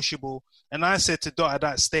non-negotiable. And I said to Dot at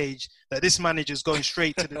that stage that this manager is going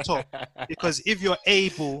straight to the top. Because if you're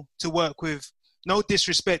able to work with no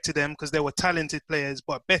disrespect to them because they were talented players,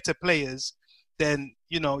 but better players, then,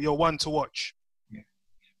 you're one to watch. Yeah.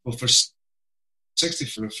 Well, for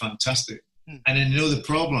 64, fantastic. And then the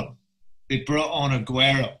problem? They brought on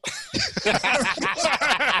Aguero.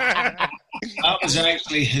 That was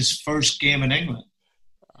actually his first game in England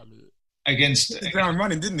against. Hit the ground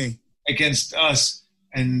running, didn't he? Against us,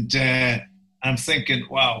 and I'm thinking,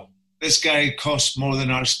 wow, this guy costs more than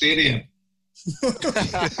our stadium.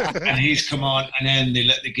 And he's come on, and then they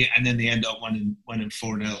let the game, and then they end up winning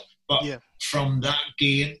 4-0. But from that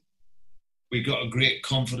game, we got a great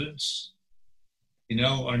confidence.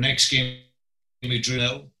 Our next game we drew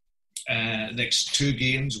 0. Next 2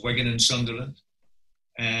 games, Wigan and Sunderland.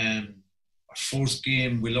 Our 4th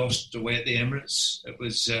game, we lost away at the Emirates. It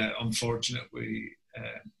was unfortunate. We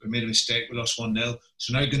made a mistake. We lost 1-0.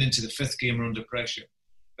 So now going into the 5th game, we're under pressure.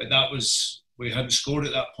 But we hadn't scored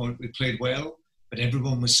at that point. We played well, but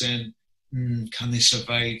everyone was saying, can they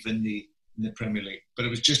survive in the Premier League? But it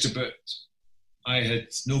was just about, I had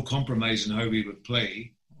no compromise in how we would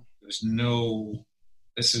play. There was no,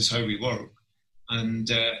 this is how we work. And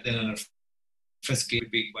then in our 5th game, we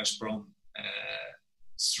beat West Brom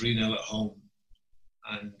 3-0 at home,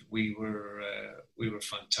 and we were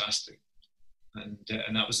fantastic, and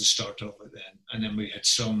that was the start of it then. And then we had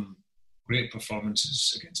some great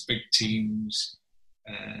performances against big teams,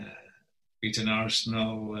 beating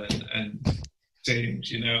Arsenal and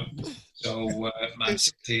teams, So Man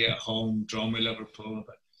City at home, drawn with Liverpool,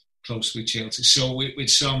 but close with Chelsea. So with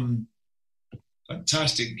some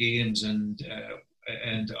fantastic games, and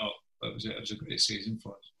it was a great season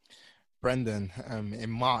for us. Brendan,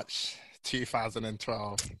 in March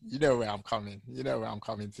 2012, you know where I'm coming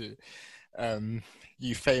to.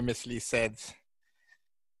 You famously said,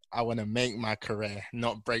 I want to make my career,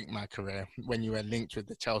 not break my career, when you were linked with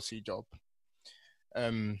the Chelsea job.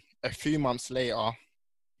 A few months later,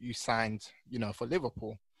 you signed, for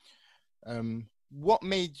Liverpool. What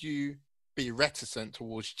made you be reticent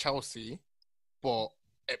towards Chelsea, but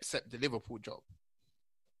accept the Liverpool job?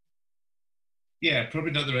 Yeah,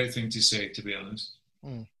 probably not the right thing to say, to be honest.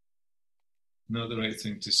 Not the right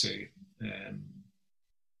thing to say.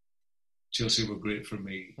 Chelsea were great for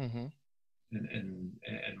me in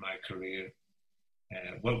my career.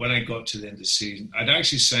 When I got to the end of the season, I'd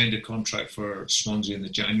actually signed a contract for Swansea in the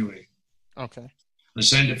January. Okay. I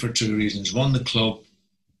signed it for 2 reasons. One, the club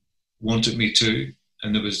wanted me to,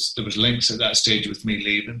 and there was links at that stage with me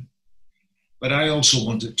leaving. But I also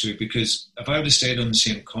wanted to, because if I would have stayed on the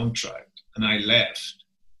same contract and I left,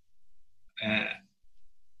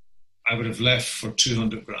 I would have left for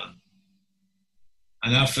 200 grand.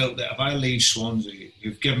 And I felt that if I leave Swansea,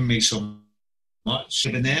 who've given me so much,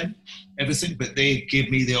 given them everything, but they gave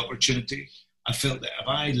me the opportunity, I felt that if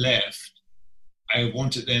I left, I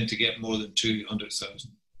wanted them to get more than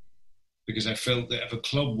 200,000. Because I felt that if a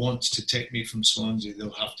club wants to take me from Swansea,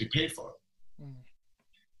 they'll have to pay for it.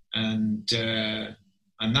 And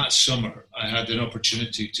that summer, I had an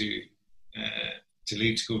opportunity to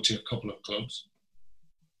leave to go to a couple of clubs.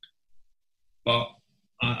 But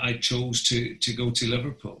I chose to go to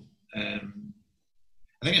Liverpool. I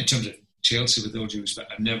think in terms of Chelsea, with all due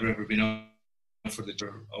respect, I've never ever been offered the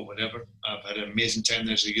job or whatever. I've had an amazing time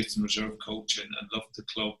there as a youth and reserve coach, and loved the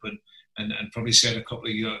club, and probably said a couple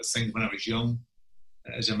of things when I was young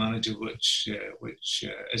as a manager, which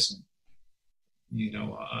isn't,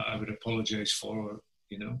 I would apologise for,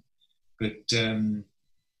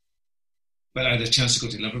 but I had a chance to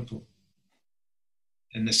go to Liverpool.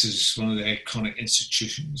 And this is one of the iconic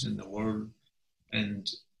institutions in the world. And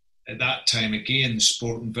at that time, again, the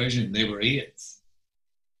Sporting Vision, they were 8th.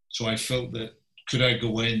 So I felt that, could I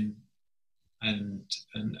go in and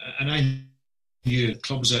I knew the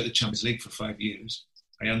club was out of the Champions League for 5 years.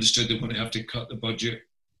 I understood they were going to have to cut the budget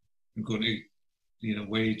and go to,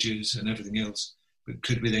 wages and everything else. But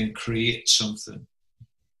could we then create something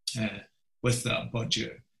with that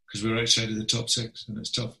budget? Because we were outside of the top 6 and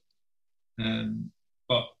it's tough.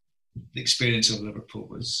 But the experience of Liverpool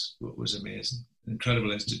was amazing.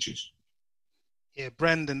 Incredible institution. Yeah,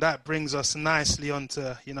 Brendan, that brings us nicely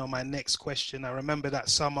onto, my next question. I remember that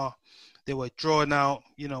summer they were drawing out,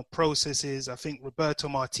 processes. I think Roberto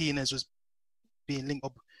Martinez was being linked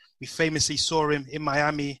up. We famously saw him in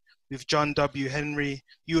Miami with John W. Henry.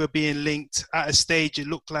 You were being linked at a stage. It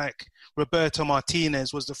looked like Roberto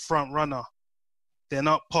Martinez was the front runner. Then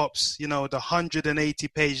up pops, the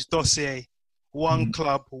 180-page dossier. One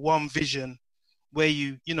club, one vision, where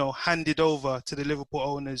you handed over to the Liverpool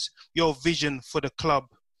owners your vision for the club.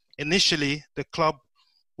 Initially, the club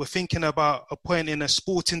were thinking about appointing a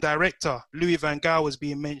sporting director. Louis van Gaal was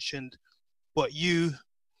being mentioned, but you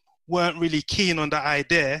weren't really keen on that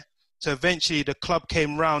idea. So eventually the club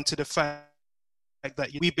came round to the fact that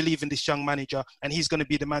we believe in this young manager and he's going to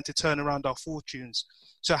be the man to turn around our fortunes.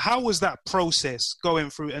 So how was that process going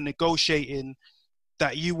through and negotiating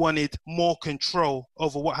that you wanted more control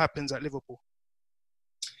over what happens at Liverpool?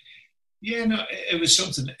 Yeah, no, it was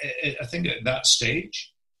something, I think at that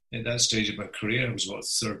stage of my career, I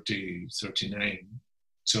was 30, 39.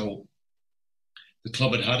 So the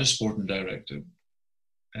club had a sporting director,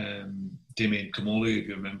 Damien Comolli, if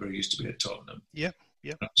you remember, he used to be at Tottenham. Yeah.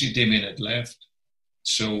 Actually, Damien had left.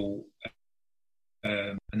 So,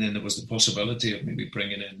 and then there was the possibility of maybe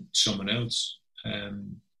bringing in someone else. I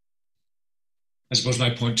suppose my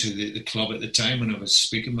point to the club at the time when I was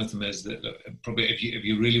speaking with them is that, look, probably if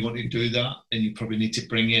you really want to do that, then you probably need to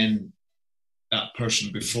bring in that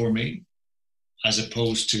person before me, as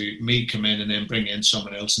opposed to me come in and then bring in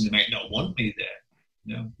someone else and they might not want me there.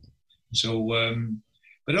 So,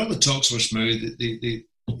 but all the talks were smooth.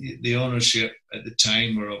 The ownership at the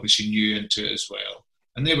time were obviously new into it as well.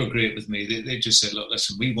 And they were great with me. They just said, look,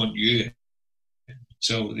 listen, we want you.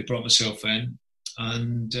 So they brought myself in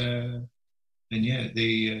and yeah,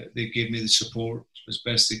 they gave me the support as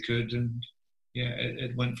best they could. And yeah,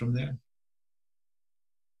 it went from there.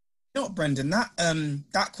 You know what, Brendan,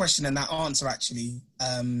 that question and that answer actually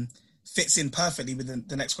fits in perfectly with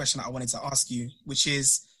the next question that I wanted to ask you, which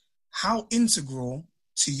is how integral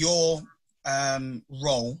to your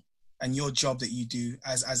role and your job that you do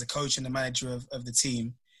as a coach and a manager of the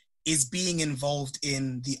team is being involved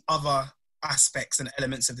in the other aspects and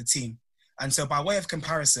elements of the team. And so by way of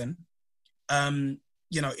comparison, in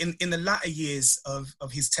the latter years of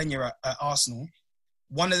his tenure at Arsenal,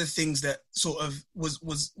 one of the things that sort of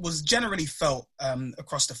was generally felt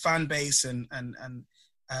across the fan base and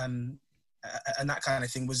that kind of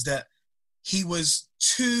thing was that he was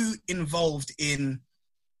too involved in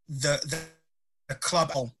the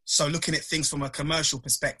club. So looking at things from a commercial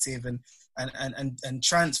perspective and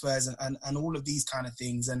transfers and all of these kind of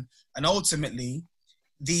things. And ultimately,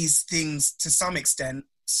 these things, to some extent,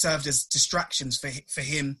 served as distractions for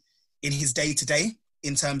him in his day-to-day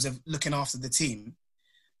in terms of looking after the team.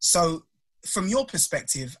 So from your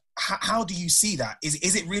perspective, how do you see that?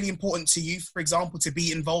 Is it really important to you, for example, to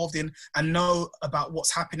be involved in and know about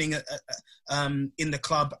what's happening in the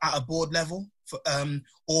club at a board level?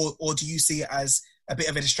 Or do you see it as a bit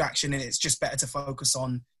of a distraction and it's just better to focus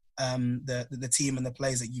on the team and the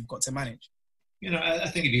players that you've got to manage? I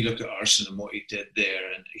think if you look at Arsenal and what he did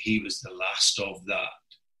there, and he was the last of that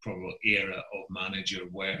probably era of manager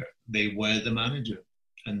where they were the manager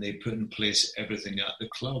and they put in place everything at the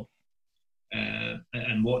club.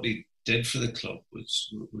 And what he did for the club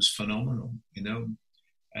was phenomenal,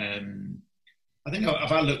 I think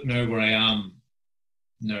if I look now where I am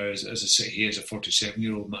now, as I say, he is a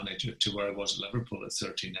 47-year-old manager to where I was at Liverpool at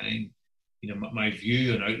 39. My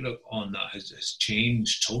view and outlook on that has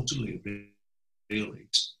changed totally, really.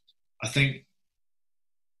 I think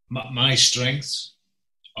my strengths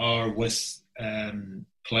are with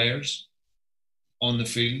players on the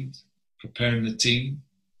field, preparing the team.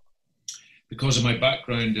 Because of my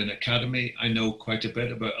background in academy, I know quite a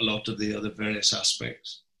bit about a lot of the other various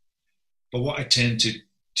aspects. But what I tend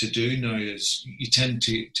to do now is you tend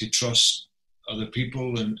to trust other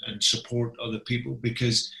people and support other people,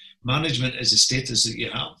 because management is a status that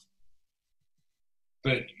you have.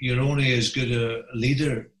 But you're only as good a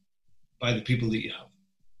leader by the people that you have.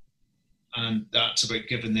 And that's about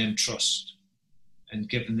giving them trust and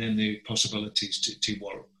giving them the possibilities to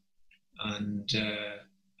work and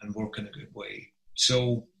work in a good way.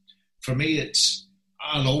 So for me,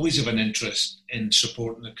 I'll always have an interest in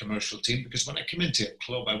supporting the commercial team, because when I come into a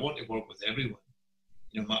club, I want to work with everyone.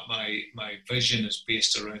 My vision is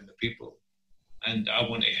based around the people, and I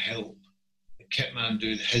want to help the kit man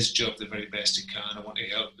do his job the very best he can. I want to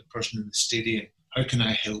help the person in the stadium. How can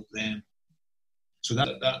I help them? So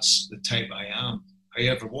that's the type I am.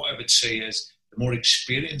 However, what I would say is the more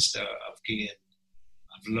experience that I've gained,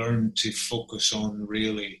 I've learned to focus on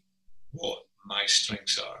really what my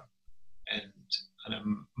strengths are. And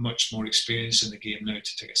I'm much more experienced in the game now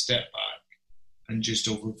to take a step back and just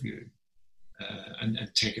overview and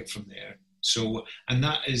take it from there. So, and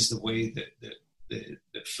that is the way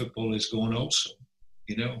that football is going also,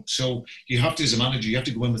 So you have to, as a manager, you have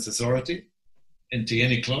to go in with authority into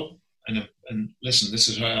any club and listen, this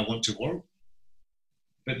is how I want to work.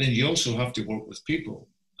 But then you also have to work with people.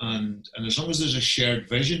 And as long as there's a shared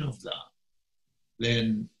vision of that,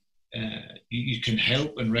 then you can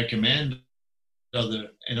help and recommend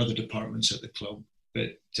in other departments at the club.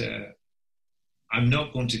 But I'm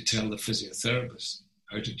not going to tell the physiotherapist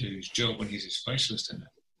how to do his job when he's a specialist in it.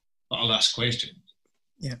 but I'll ask questions.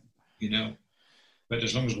 Yeah. You know, but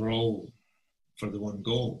as long as we're all for the one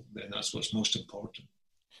goal, then that's what's most important.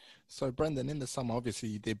 So, Brendan, in the summer, obviously,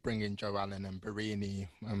 you did bring in Joe Allen and Barini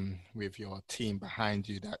with your team behind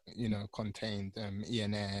you that, you know, contained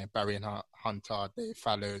Ian Eyre, Barry Hunter, Dave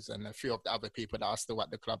Fallows, and a few of the other people that are still at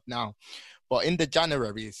the club now. But in the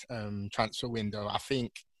January's transfer window, I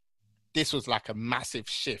think this was like a massive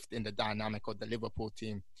shift in the dynamic of the Liverpool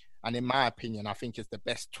team. And in my opinion, I think it's the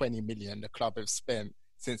best 20 million the club have spent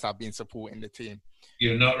since I've been supporting the team.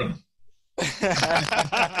 You're not wrong.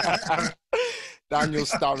 Daniel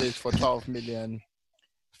Sturridge for 12 million,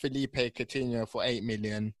 Felipe Coutinho for 8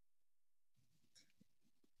 million.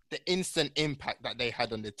 The instant impact that they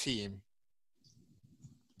had on the team,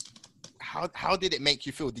 how did it make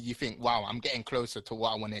you feel? Did you think, wow, I'm getting closer to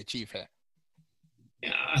what I want to achieve here?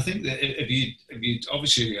 Yeah, I think that if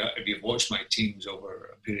you've watched my teams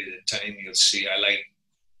over a period of time, you'll see I like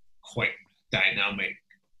quite dynamic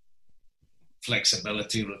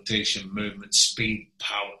flexibility, rotation, movement, speed,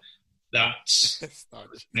 power. That's the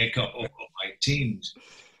makeup of my teams.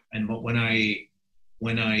 And when I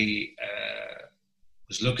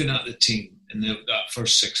was looking at the team in that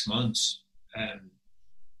first 6 months,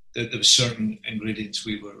 there were certain ingredients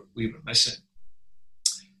we were missing.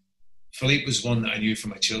 Philippe was one that I knew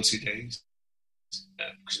from my Chelsea days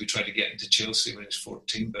because we tried to get into Chelsea when he was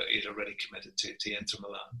 14, but he'd already committed to Inter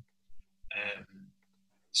Milan.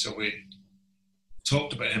 So we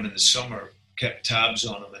talked about him in the summer, kept tabs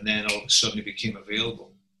on him, and then all of a sudden he became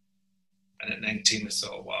available. And at 19, I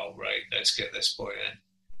thought, wow, right, let's get this boy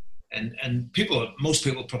in. And most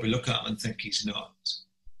people probably look at him and think he's not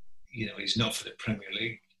for the Premier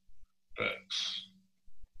League. But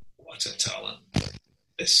what a talent.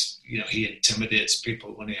 He intimidates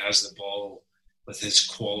people when he has the ball with his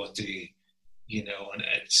quality, and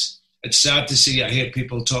it's sad to see. I hear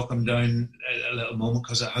people talk him down a little moment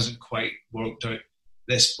because it hasn't quite worked out.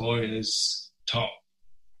 This boy is top,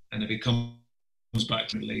 and if he comes back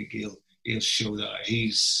to the league, he'll show that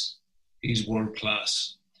he's world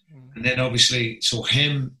class. Mm-hmm. And then obviously, so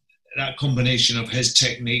him, that combination of his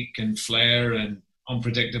technique and flair and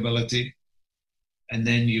unpredictability, and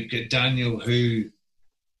then you've got Daniel, who,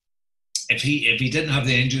 if he didn't have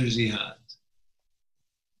the injuries he had,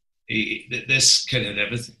 this kid had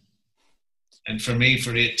everything. And for me,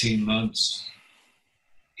 for 18 months,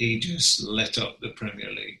 he just lit up the Premier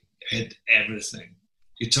League. Hit everything.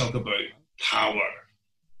 You talk about power,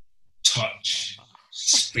 touch,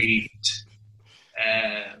 speed,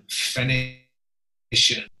 finishing,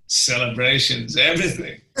 celebrations,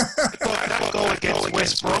 everything. That goal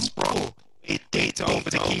against West Brom, he dated over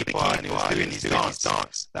the keeper and he was doing his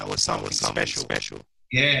dance. That was something special.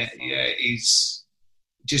 Yeah, he's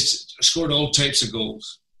just scored all types of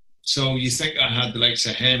goals. So you think I had the likes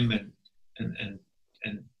of him and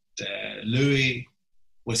Louis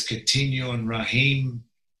with Coutinho and Raheem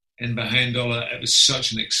in behind all that. It was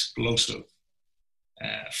such an explosive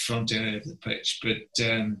front area of the pitch. But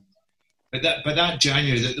that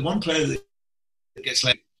January, the one player that gets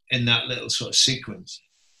like in that little sort of sequence,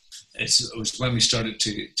 it was when we started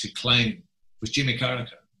to climb, was Jamie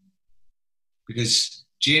Carragher. Because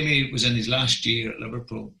Jamie was in his last year at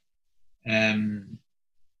Liverpool.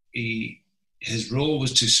 His role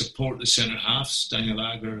was to support the centre halves, Daniel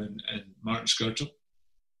Agger and Martin Skrtel.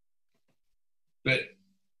 But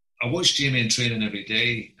I watched Jamie in training every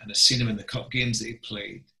day, and I've seen him in the cup games that he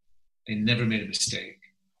played. He never made a mistake.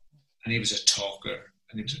 And he was a talker,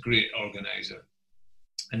 and he was a great organiser.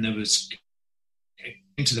 And it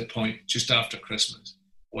came to the point just after Christmas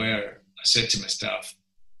where I said to my staff,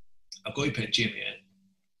 I've got to put Jamie in.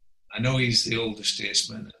 I know he's the older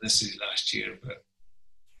statesman, and this is his last year, but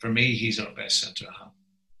for me, he's our best centre-half.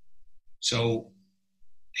 So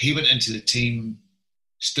he went into the team,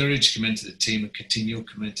 Sturridge came into the team, and Coutinho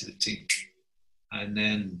came into the team. And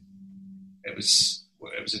then it was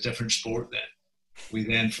a different sport then. We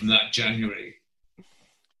then, from that January,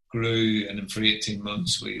 grew, and then for 18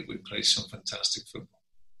 months, we played some fantastic football.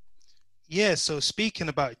 Yeah, so speaking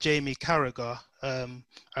about Jamie Carragher, I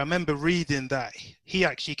remember reading that he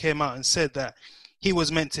actually came out and said that he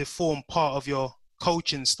was meant to form part of your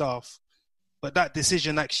coaching staff, but that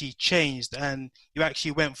decision actually changed and you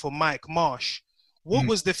actually went for Mike Marsh. What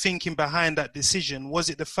was the thinking behind that decision? Was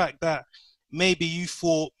it the fact that maybe you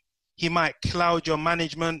thought he might cloud your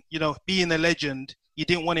management, being a legend, you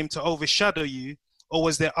didn't want him to overshadow you, or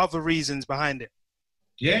was there other reasons behind it?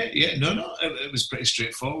 Yeah, no, it was pretty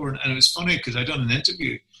straightforward. And it was funny because I'd done an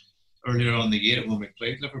interview earlier on the year when we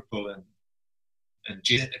played Liverpool, and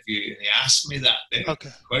Jay interviewed, and he asked me that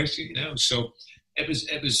question, So it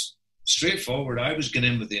was straightforward. I was going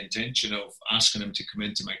in with the intention of asking him to come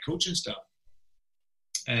into my coaching staff,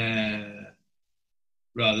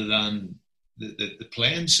 rather than the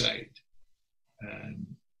playing side.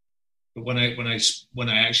 But when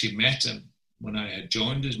I actually met him, when I had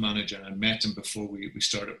joined as manager, and I met him before we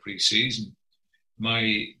started pre-season,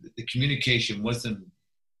 the communication with him,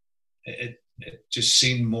 it just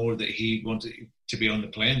seemed more that he wanted to be on the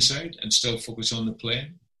playing side and still focus on the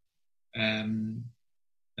playing. And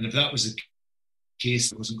if that was the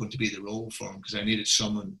case, it wasn't going to be the role for him, because I needed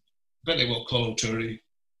someone, a bit like what Colo Turry,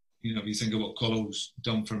 if you think of what Colo's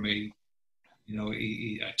done for me,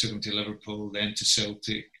 I took him to Liverpool, then to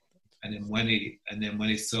Celtic, and then when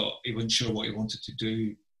he thought he wasn't sure what he wanted to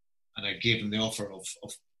do, and I gave him the offer of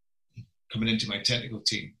coming into my technical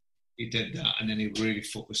team, he did that, and then he really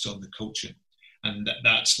focused on the coaching, and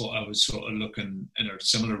that's what I was sort of looking in a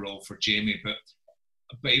similar role for Jamie.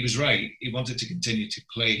 But he was right. He wanted to continue to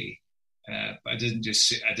play, but I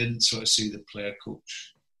didn't sort of see the player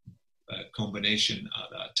coach combination at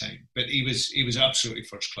that time. But he was absolutely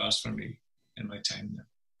first class for me in my time there.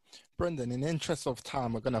 Brendan, in the interest of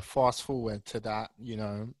time, we're going to fast forward to that,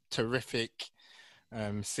 terrific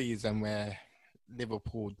season where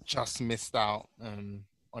Liverpool just missed out on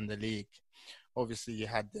the league. Obviously, you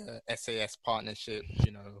had the SAS partnership,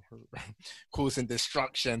 causing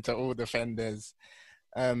destruction to all defenders.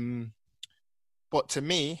 But to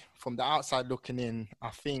me, from the outside looking in, I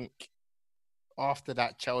think after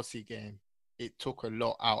that Chelsea game, it took a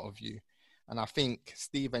lot out of you. And I think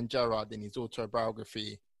Steven Gerrard, in his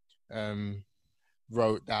autobiography,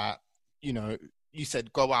 wrote that, you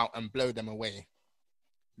said go out and blow them away.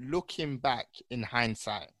 Looking back in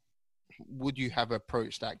hindsight, would you have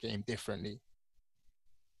approached that game differently?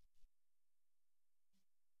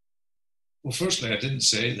 Well, firstly, I didn't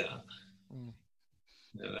say that.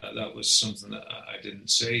 That was something that I didn't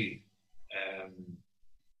say.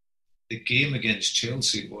 The game against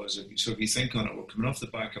Chelsea was, so if you think on it, we're coming off the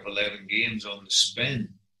back of 11 games on the spin,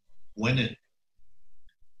 winning.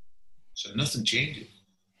 So nothing changes.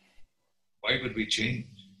 Why would we change?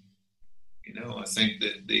 I think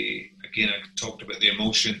that again, I talked about the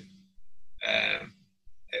emotion.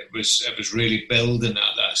 It was really building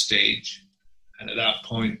at that stage. And at that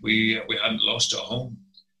point, we hadn't lost at home.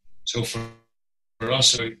 So for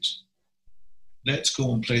us, let's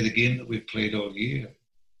go and play the game that we've played all year,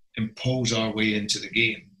 impose our way into the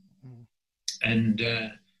game.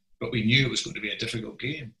 But we knew it was going to be a difficult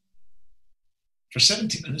game. For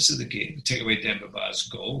 70 minutes of the game, take away Demba Ba's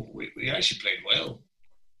goal, we actually played well.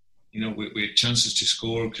 We had chances to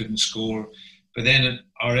score, couldn't score. But then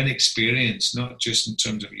our inexperience, not just in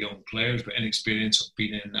terms of young players, but inexperience of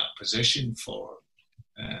being in that position for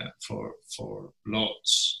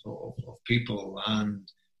lots of people, and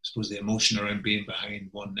I suppose the emotion around being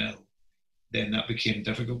behind 1-0, then that became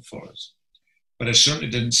difficult for us. But I certainly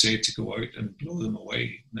didn't say to go out and blow them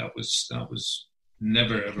away. That was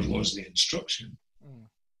never ever was the instruction.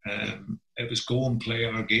 It was go and play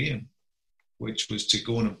our game, which was to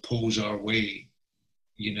go and impose our way,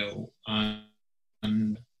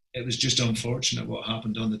 and it was just unfortunate what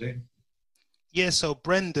happened on the day. Yeah, so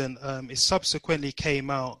Brendan, it subsequently came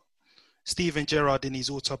out, Steven Gerrard in his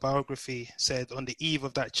autobiography said on the eve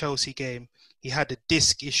of that Chelsea game, he had a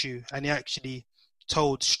disc issue, and he actually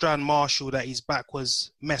told Strand Marshall that his back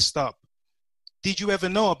was messed up. Did you ever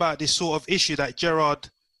know about this sort of issue that Gerrard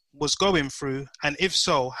was going through? And if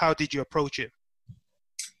so, how did you approach it?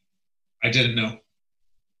 I didn't know.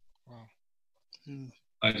 Wow.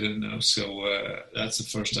 I didn't know. So that's the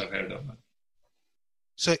first I've heard of it.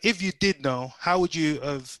 So if you did know, how would you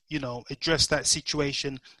have, addressed that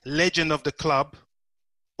situation? Legend of the club,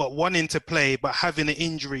 but wanting to play, but having an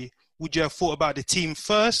injury. Would you have thought about the team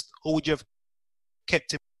first, or would you have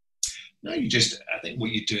kept it? No, I think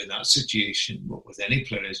what you do in that situation, with any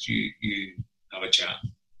player, is you have a chat.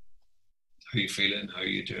 How are you feeling? How are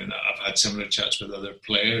you doing? I've had similar chats with other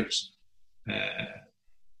players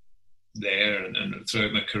there and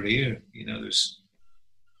throughout my career.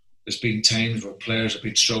 There's been times where players have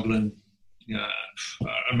been struggling.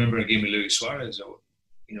 I remember a game with Luis Suarez.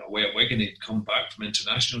 Away at Wigan, he'd come back from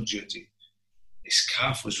international duty. His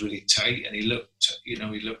calf was really tight, and he looked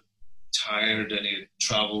tired, and he had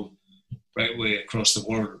travelled right way across the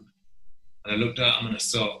world. And I looked at him and I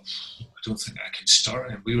thought, I don't think I can start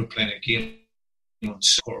him. We were playing a game on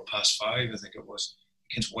 5:15, I think it was,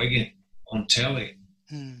 against Wigan on telly.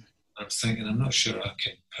 I'm thinking, I'm not sure I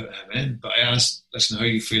can put him in. But I asked, listen, how are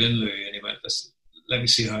you feeling, Louis? And he went, listen, let me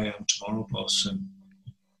see how I am tomorrow, boss, and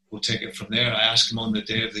we'll take it from there. I asked him on the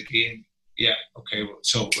day of the game, yeah, okay,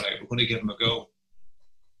 so right, we're going to give him a go.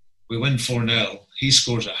 We win 4-0. He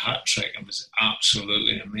scores a hat-trick and was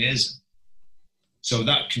absolutely amazing. So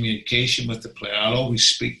that communication with the player, I'll always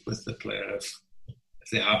speak with the player if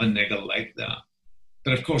they have a niggle like that.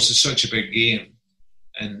 But of course, it's such a big game,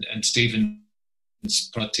 and Stephen's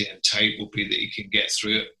priority and type will be that he can get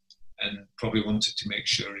through it, and probably wanted to make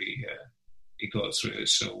sure he got through it.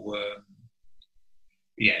 So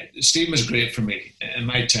Stephen was great for me in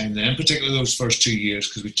my time then, particularly those first 2 years,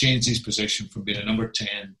 because we changed his position from being a number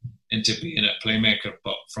 10 into being a playmaker,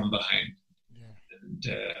 but from behind. Yeah. And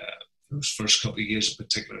those first couple of years in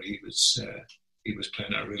particular, he was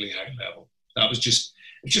playing at a really high level. It was just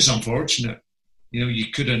unfortunate. You know, you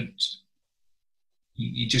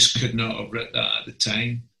just could not have writ that at the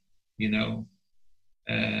time. You know,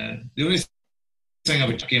 the only thing I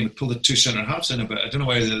would pull the two centre halves in a bit. I don't know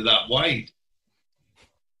why they're that wide.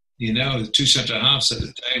 You know, the two centre halves at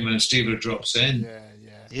the time when Stever drops in.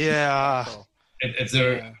 Yeah. If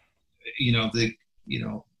they're,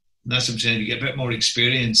 that's what I'm saying. You get a bit more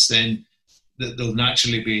experience, then they'll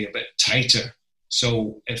naturally be a bit tighter.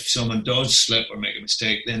 So if someone does slip or make a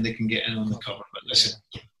mistake, then they can get in on the cover. But listen,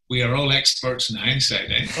 we are all experts in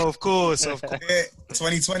hindsight, eh? Of course.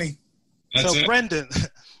 2020. So, Brendan,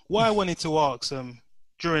 what I wanted to ask,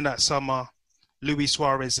 during that summer, Luis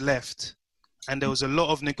Suarez left, and there was a lot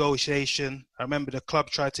of negotiation. I remember the club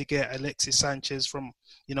tried to get Alexis Sanchez from,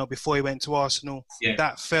 before he went to Arsenal. Yeah.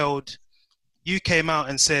 That failed. You came out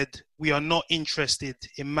and said, we are not interested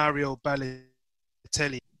in Mario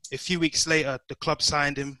Balotelli. A few weeks later, the club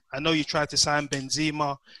signed him. I know you tried to sign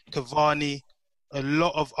Benzema, Cavani, a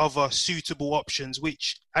lot of other suitable options,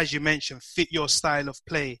 which, as you mentioned, fit your style of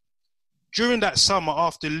play. During that summer,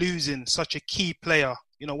 after losing such a key player,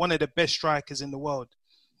 one of the best strikers in the world,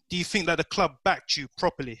 do you think that the club backed you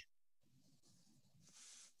properly?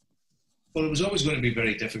 Well, it was always going to be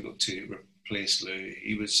very difficult to replace Lou.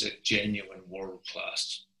 He was a genuine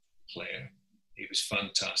world-class player. He was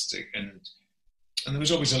fantastic. And there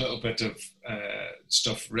was always a little bit of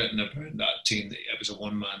stuff written about that team, that it was a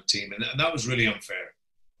one-man team. And that was really unfair.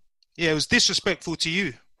 Yeah, it was disrespectful to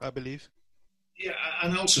you, I believe. Yeah,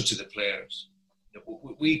 and also to the players.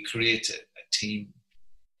 We created a team.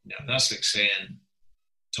 That's like saying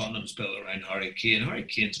Tottenham's built around Harry Kane. Harry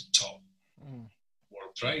Kane's a top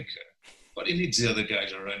world striker, but he needs the other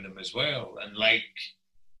guys around him as well. And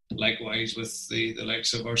likewise with the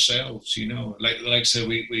likes of ourselves, like the likes of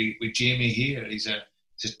we Jamie here. He's a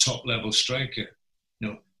top level striker.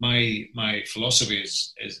 My philosophy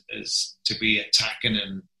is to be attacking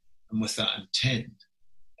and with that intent.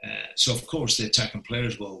 So of course the attacking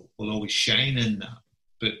players will always shine in that.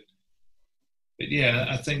 But yeah,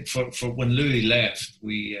 I think for when Louis left,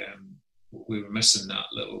 we were missing that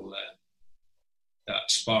little that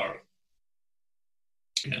spark.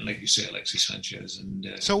 And like you say, Alexis Sanchez. And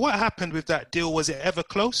so what happened with that deal? Was it ever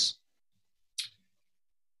close?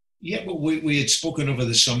 Yeah, well, we had spoken over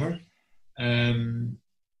the summer, and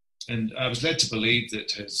I was led to believe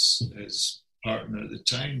that his partner at the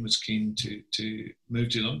time was keen to move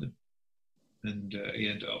to London, and he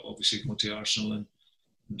ended up obviously going to Arsenal and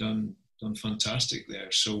done fantastic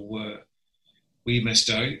there. So we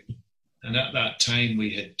missed out, and at that time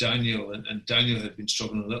we had Daniel, and Daniel had been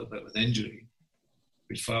struggling a little bit with injury.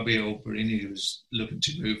 With Fabio Borini, who was looking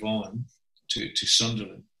to move on to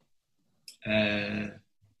Sunderland,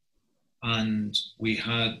 and we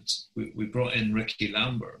brought in Ricky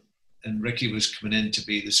Lambert, and Ricky was coming in to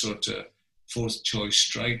be the sort of fourth choice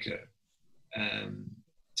striker,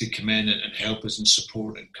 to come in and help us and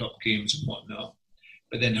support in cup games and whatnot.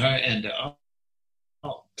 But then how it ended up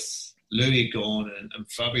with Louis gone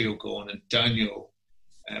and Fabio gone and Daniel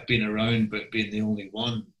being around but being the only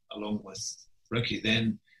one along with Ricky,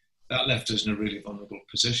 then that left us in a really vulnerable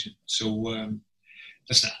position. So,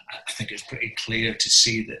 listen, I think it's pretty clear to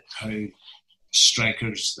see that how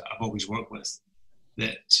strikers that I've always worked with,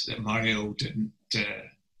 that Mario didn't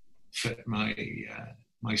fit my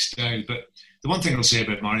style. But the one thing I'll say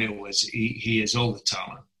about Mario is he has all the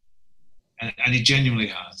talent, and he genuinely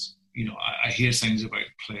has. I hear things about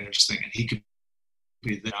players thinking he could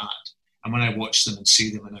be that, and when I watch them and see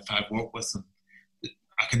them, and if I've worked with them,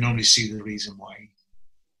 I can normally see the reason why.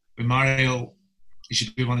 But Mario, he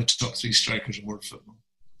should be one of the top three strikers in world football.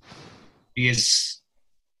 He is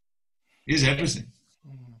everything.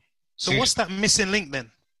 So what's that missing link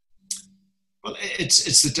then? Well,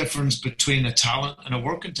 it's the difference between a talent and a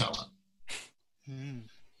working talent.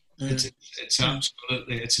 It's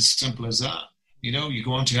absolutely, it's as simple as that. You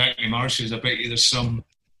go on to Hackney Marshes, I bet you there's some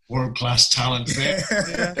world-class talent there.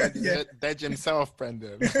 Dej himself,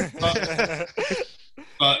 Brendan.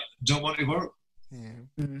 But don't want to work.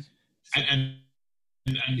 Yeah. And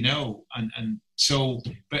and so,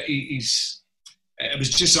 but it was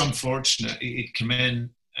just unfortunate. He'd come in,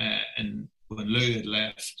 and when Lou had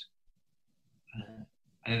left,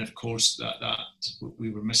 and then of course that we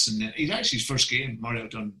were missing. He'd actually his first game, Mario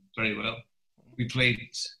had done very well. We played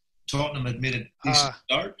Tottenham, had made a decent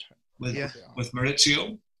start with Maurizio.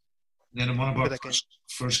 And then in one of our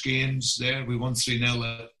first games there, we won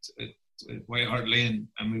 3-0 at White Hart Lane,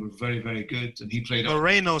 and we were very, very good. And he played.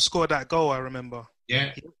 Moreno scored that goal, I remember.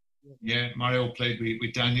 Yeah. Mario played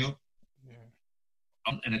with Daniel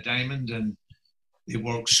in a diamond, and they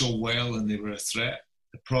worked so well, and they were a threat.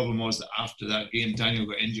 The problem was that after that game, Daniel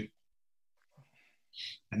got injured,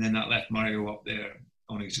 and then that left Mario up there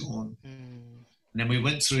on his own. And then we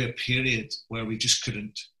went through a period where we just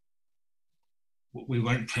couldn't. We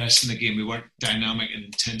weren't pressing the game. We weren't dynamic and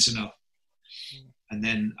intense enough. And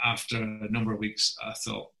then after a number of weeks, I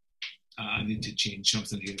thought, I need to change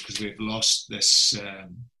something here, because we've lost this.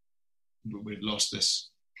 We've lost this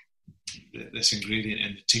ingredient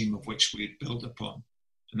in the team of which we'd built upon.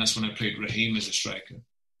 And that's when I played Raheem as a striker.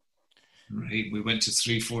 And Raheem, we went to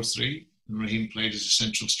 3-4-3, and Raheem played as a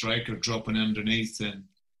central striker, dropping underneath, and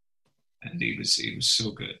he was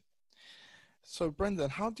so good. So, Brendan,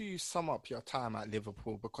 how do you sum up your time at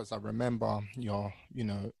Liverpool? Because I remember your,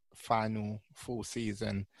 final full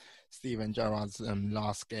season, Steven Gerrard's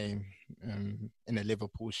last game in a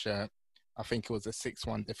Liverpool shirt. I think it was a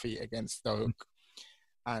 6-1 defeat against Stoke.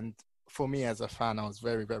 And for me as a fan, I was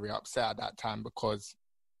very, very upset at that time, because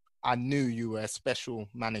I knew you were a special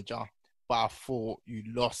manager, but I thought you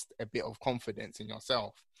lost a bit of confidence in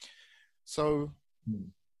yourself. So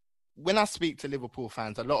when I speak to Liverpool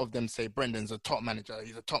fans, a lot of them say Brendan's a top manager.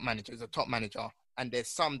 He's a top manager. He's a top manager. And there's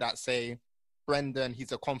some that say, Brendan,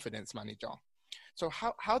 he's a confidence manager. So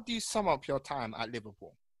how do you sum up your time at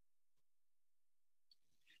Liverpool?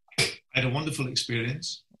 I had a wonderful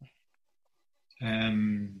experience.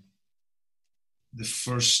 In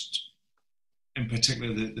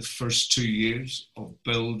particular, the first 2 years of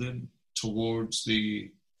building towards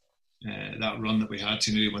that run that we had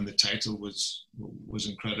to nearly win the title was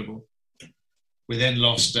incredible. We then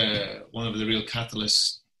lost one of the real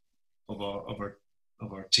catalysts of our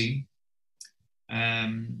team.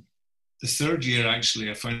 The third year,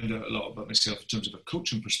 actually, I found out a lot about myself in terms of a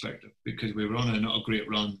coaching perspective, because we were on a not a great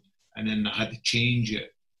run, and then I had to change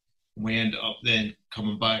it. And we ended up then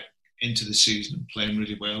coming back into the season and playing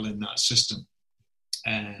really well in that system.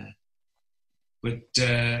 But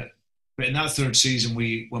in that third season,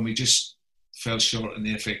 when we just fell short in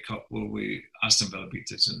the FA Cup, where Aston Villa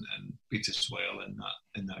beat us and beat us well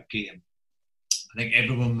in that game. I think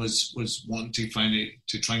everyone was wanting to try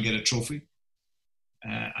and get a trophy.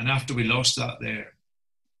 And after we lost that there,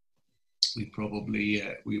 we probably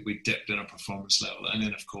we dipped in our performance level. And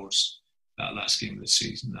then, of course, that last game of the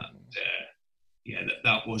season,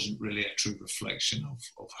 that wasn't really a true reflection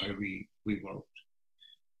of how we worked.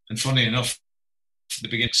 And funny enough, the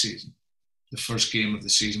beginning of the season, the first game of the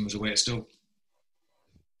season was away at Stoke.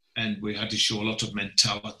 And we had to show a lot of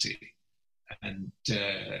mentality. And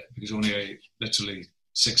because only literally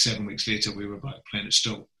 6-7 weeks later, we were back playing at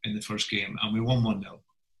Stoke in the first game, and we won 1-0.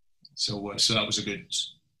 So that was a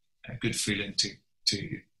good feeling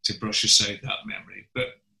to brush aside that memory. But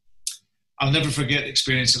I'll never forget the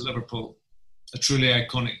experience at Liverpool, a truly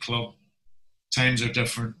iconic club. Times are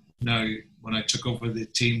different now. When I took over the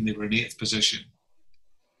team, they were in 8th position,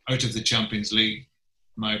 out of the Champions League.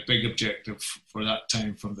 My big objective for that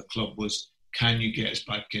time from the club was, can you get us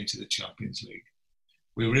back into the Champions League?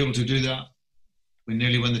 We were able to do that. We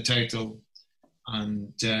nearly won the title,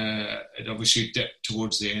 and it obviously dipped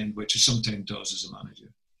towards the end, which it sometimes does as a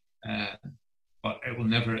manager. But it will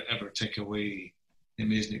never, ever take away the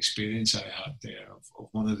amazing experience I had there of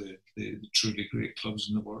one of the truly great clubs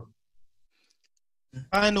in the world.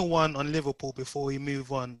 Final one on Liverpool before we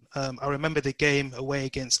move on. I remember the game away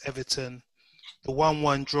against Everton, the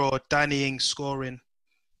 1-1 draw, Danny Ings scoring.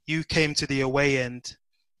 You came to the away end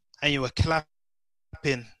and you were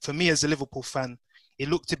clapping. For me as a Liverpool fan, it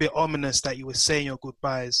looked a bit ominous that you were saying your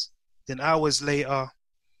goodbyes. Then hours later,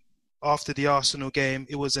 after the Arsenal game,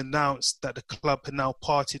 it was announced that the club had now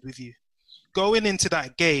parted with you. Going into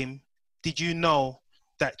that game, did you know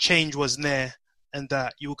that change was near and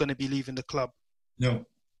that you were going to be leaving the club? No,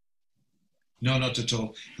 not at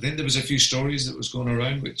all. I think there was a few stories that was going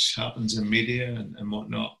around, which happens in media and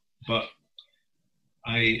whatnot, but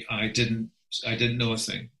I didn't know a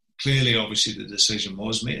thing. Clearly, obviously, the decision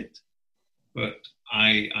was made, but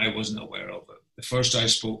I wasn't aware of it. The first I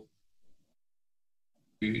spoke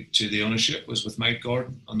to the ownership was with Mike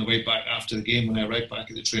Gordon on the way back after the game. When I arrived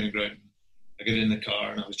back at the training ground, I got in the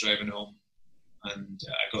car and I was driving home, and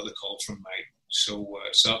I got the call from Mike. So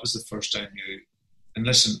that was the first I knew. And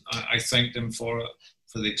listen, I thanked him for it,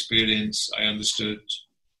 for the experience. I understood,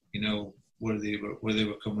 where they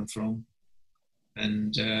were coming from,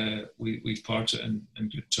 and we parted in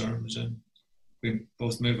good terms, and we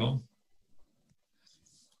both move on.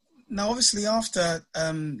 Now, obviously, after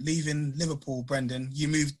leaving Liverpool, Brendan, you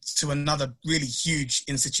moved to another really huge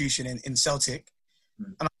institution in Celtic.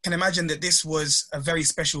 And I can imagine that this was a very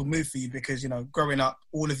special move for you because, growing up,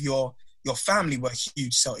 all of your family were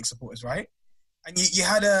huge Celtic supporters, right? And you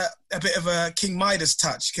had a bit of a King Midas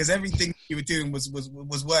touch because everything you were doing was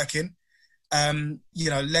working.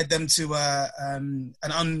 Led them to an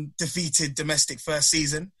undefeated domestic first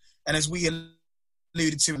season. And as we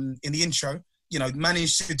alluded to in the intro,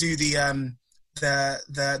 managed to do the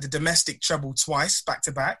domestic treble twice, back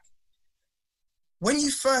to back. When you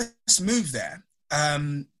first moved there,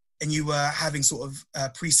 and you were having sort of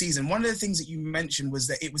pre-season, one of the things that you mentioned was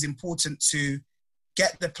that it was important to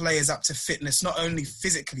get the players up to fitness, not only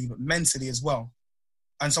physically, but mentally as well.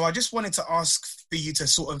 And so I just wanted to ask for you to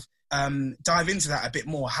sort of dive into that a bit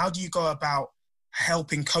more. How do you go about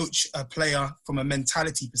helping coach a player from a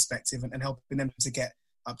mentality perspective and helping them to get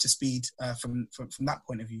up to speed from that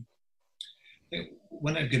point of view?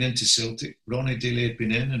 When I got into Celtic, Ronnie Daly had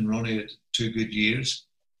been in, and Ronnie had 2 good years,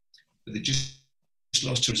 but they just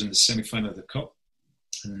lost us in the semi-final of the Cup,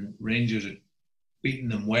 and Rangers had beaten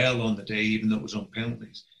them well on the day, even though it was on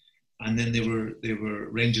penalties. And then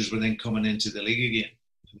Rangers were then coming into the league again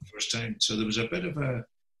for the first time. So there was a bit of a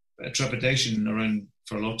trepidation around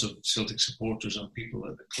for a lot of Celtic supporters and people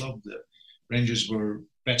at the club that Rangers were a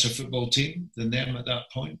better football team than them at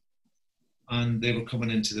that point, and they were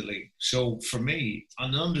coming into the league. So for me,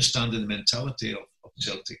 and understanding the mentality of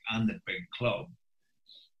Celtic and the big club,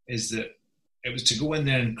 is that it was to go in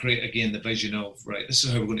there and create again the vision of, right, this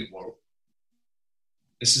is how we're going to work.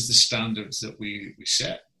 This is the standards that we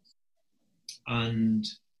set, and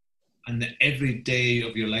that every day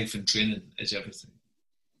of your life in training is everything.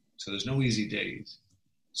 So there's no easy days.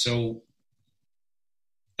 So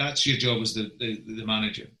that's your job as the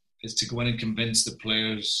manager, is to go in and convince the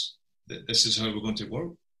players that this is how we're going to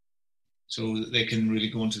work, so that they can really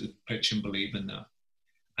go onto the pitch and believe in that.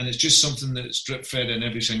 And it's just something that's drip fed in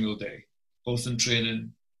every single day, both in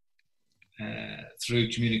training,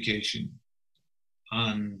 through communication,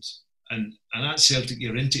 and at Celtic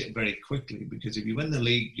you're into it very quickly, because if you win the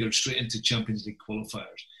league, you're straight into Champions League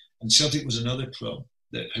qualifiers. And Celtic was another club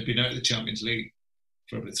that had been out of the Champions League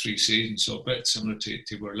for about 3 seasons, so a bit similar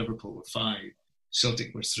to where Liverpool were 5,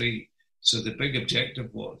 Celtic were 3. So the big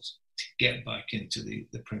objective was to get back into the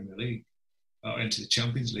Premier League, or into the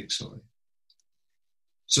Champions League, sorry.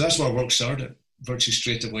 So that's where work started, virtually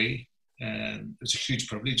straight away. It was a huge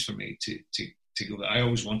privilege for me to go there. I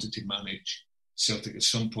always wanted to manage Celtic at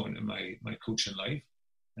some point in my coaching life.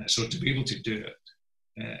 So to be able to do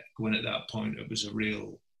it, going at that point, it was a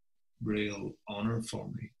real honour for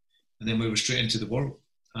me. And then we were straight into the work.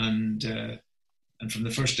 And from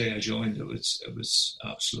the first day I joined, it was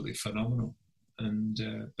absolutely phenomenal.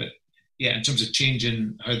 But yeah, in terms of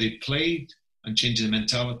changing how they played and changing the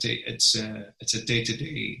mentality, it's a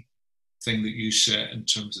day-to-day thing that you set in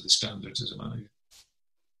terms of the standards as a manager.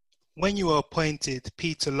 When you were appointed,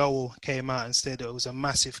 Peter Lowell came out and said it was a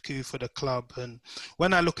massive coup for the club. And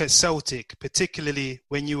when I look at Celtic, particularly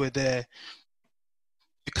when you were there,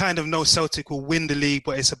 you kind of know Celtic will win the league,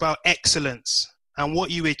 but it's about excellence. And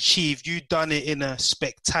what you achieved, you've done it in a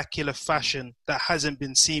spectacular fashion that hasn't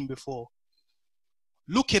been seen before.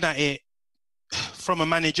 Looking at it from a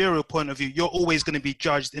managerial point of view, you're always going to be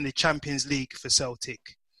judged in the Champions League for Celtic.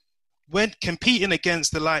 When competing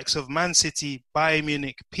against the likes of Man City, Bayern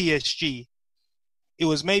Munich, PSG, it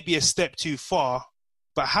was maybe a step too far.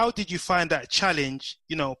 But how did you find that challenge,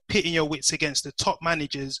 pitting your wits against the top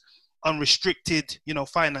managers, unrestricted,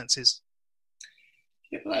 finances?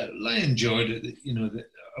 Yeah, well, I enjoyed it.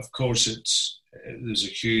 Of course, there's a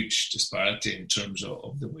huge disparity in terms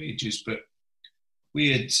of the wages, but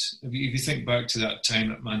we had, if you think back to that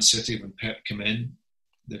time at Man City when Pep came in,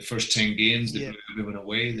 the first 10 games, they went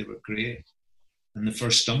away, they were great. And the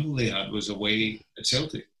first stumble they had was away at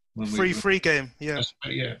Celtic. Free game, yeah.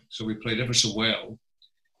 Yeah, so we played ever so well.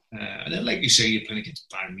 And then, like you say, you're playing against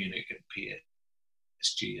Bayern Munich and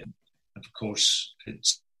PSG. And of course,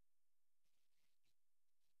 it's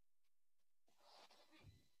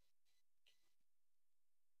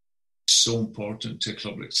so important to a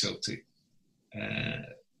club like Celtic.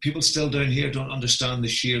 People still down here don't understand the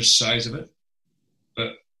sheer size of it,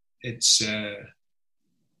 but it's a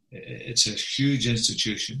huge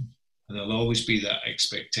institution, and there'll always be that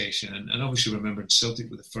expectation. And obviously, remembering Celtic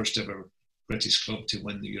were the first ever British club to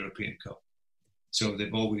win the European Cup. So they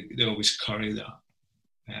always carry that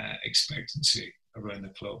expectancy around the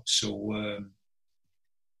club. So,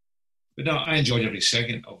 but no, I enjoyed every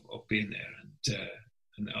second of being there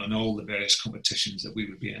and all the various competitions that we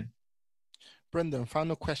would be in. Brendan,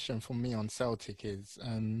 final question from me on Celtic is,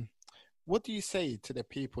 what do you say to the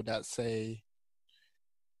people that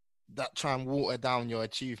try and water down your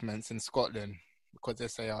achievements in Scotland because they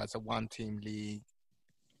say, it's a one-team league,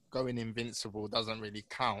 going invincible doesn't really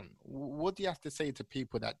count? What do you have to say to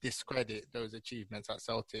people that discredit those achievements at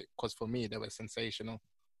Celtic? Because for me, they were sensational.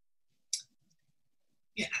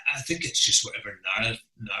 Yeah, I think it's just whatever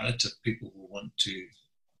narrative people will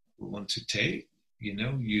want to take. You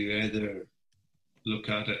know, you either look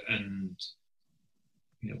at it and,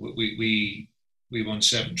 you know, we won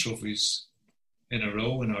 7 trophies in a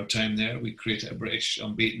row in our time there. We created a British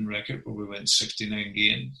unbeaten record where we went 69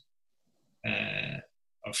 games.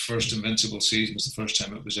 Our first invincible season was the first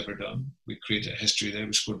time it was ever done. We created a history there.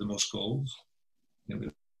 We scored the most goals. You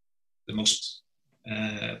know,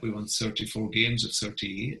 we won 34 games of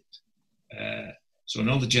 38. So in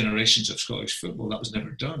all the generations of Scottish football, that was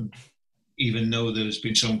never done, even though there's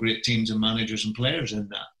been some great teams and managers and players in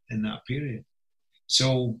that period.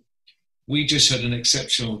 So we just had an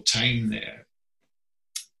exceptional time there.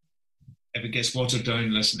 If it gets watered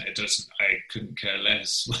down, listen, it doesn't. I couldn't care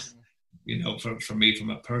less, you know, for me from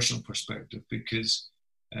a personal perspective, because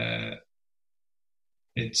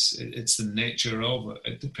it's the nature of it.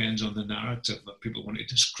 It depends on the narrative. If people want to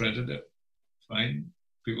discredit it, fine.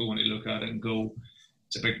 People want to look at it and go,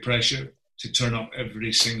 it's a big pressure to turn up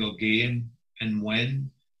every single game and win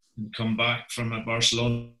and come back from a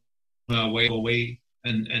Barcelona away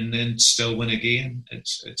and then still win again.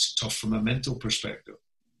 It's tough from a mental perspective.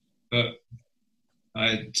 But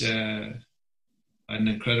I had an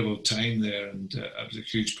incredible time there, and it was a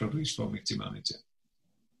huge privilege for me to manage it.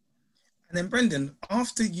 And then, Brendan,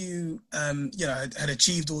 after you had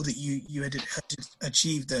achieved all that you had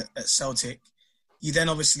achieved at Celtic, you then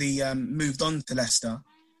obviously moved on to Leicester.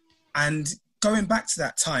 And going back to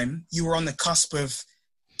that time, you were on the cusp of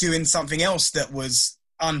doing something else that was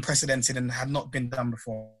unprecedented and had not been done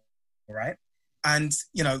before, right? And,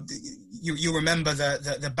 you know, you remember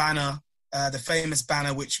the banner, the famous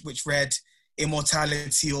banner which read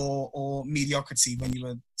immortality or mediocrity when you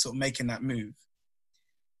were sort of making that move.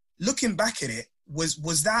 Looking back at it,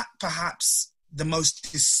 was that perhaps the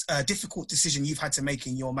most difficult decision you've had to make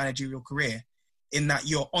in your managerial career, in that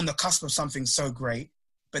you're on the cusp of something so great,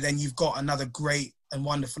 but then you've got another great and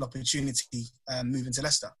wonderful opportunity moving to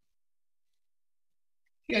Leicester?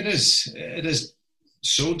 Yeah, it is. It is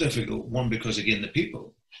so difficult. One, because again, the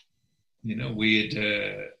people. You know, we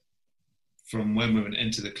had from when we went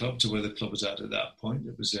into the club to where the club was at that point,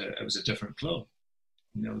 it was a different club.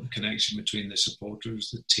 You know, the connection between the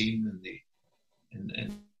supporters, the team, and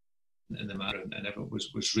the matter and everything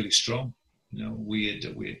was really strong. You know, we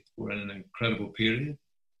were in an incredible period.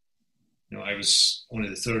 You know, I was only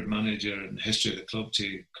the third manager in the history of the club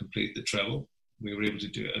to complete the treble. We were able to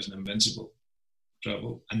do it as an invincible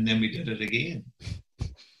treble, and then we did it again.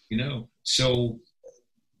 You know, so,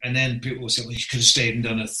 and then people will say, well, you could have stayed and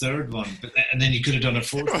done a third one, and then you could have done a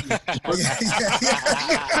fourth one.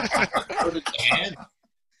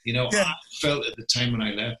 You know, I felt at the time when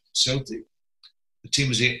I left Celtic, the team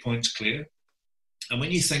was 8 points clear. And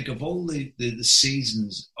when you think of all the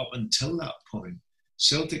seasons up until that point,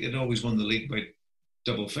 Celtic had always won the league by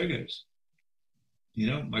double figures. You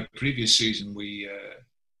know, my previous season, we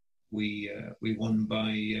won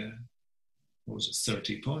by,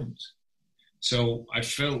 30 points. So I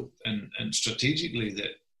felt, and strategically,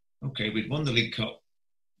 that, okay, we'd won the League Cup,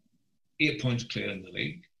 8 points clear in the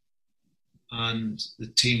league, and the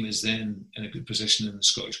team is then in a good position in the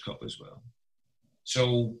Scottish Cup as well.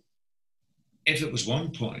 So if it was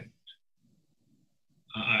 1 point,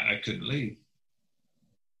 I couldn't leave.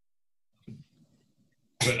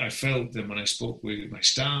 But I felt that when I spoke with my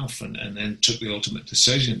staff and then took the ultimate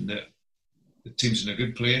decision that the team's in a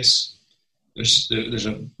good place, there's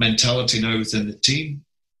a mentality now within the team,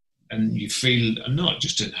 and you feel, and not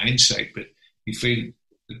just in hindsight, but you feel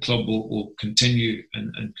the club will continue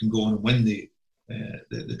and can go on and win the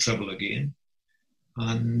treble again.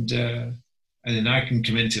 And then I can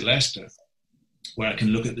come into Leicester, where I can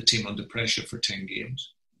look at the team under pressure for 10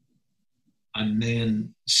 games and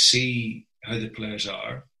then see how the players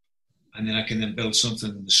are. And then I can then build something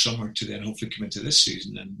in the summer to then hopefully come into this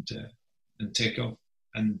season and take off.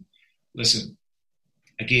 And listen,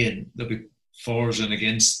 again, there'll be fors and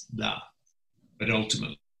against that, but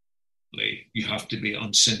ultimately you have to be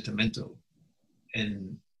unsentimental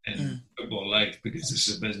in in football life, because this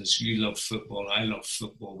is a business. You love football, I love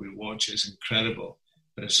football, we watch it, it's incredible,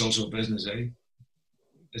 but it's also a business, eh?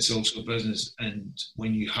 It's also a business, and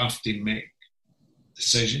when you have to make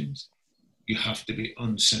decisions, you have to be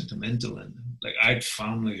unsentimental in them. Like, I had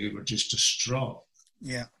family who were just distraught.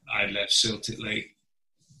 Yeah. I left Celtic, like,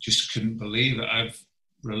 just couldn't believe it. I've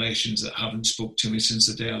relations that haven't spoke to me since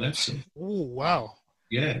the day I left. So, oh wow,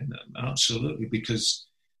 yeah, absolutely, because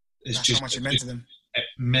it's That's just how much it meant to them. It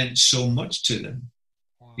meant so much to them,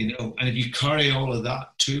 wow. you know. And if you carry all of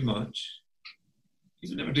that too much, you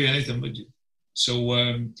would never do anything, would you? So,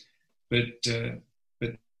 but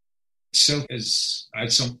Celtic is. I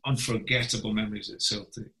had some unforgettable memories at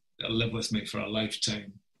Celtic that live with me for a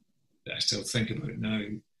lifetime, that I still think about now,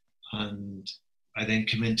 and I then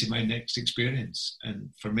come into my next experience. And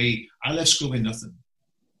for me, I left school with nothing.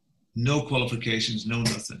 No qualifications, no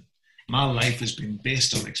nothing. My life has been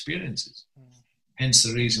based on experiences. Hence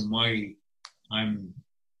the reason why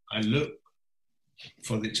I look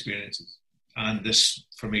for the experiences. And this,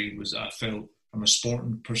 for me, was, I felt, from a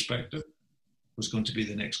sporting perspective, was going to be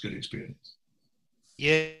the next good experience.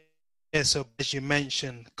 Yeah, so as you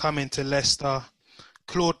mentioned, coming to Leicester,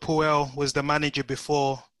 Claude Puel was the manager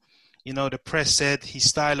before. You know, the press said his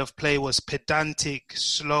style of play was pedantic,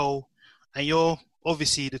 slow, and you're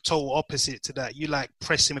obviously the total opposite to that. You like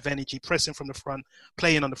pressing with energy, pressing from the front,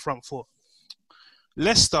 playing on the front foot.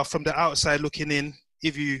 Leicester, from the outside looking in,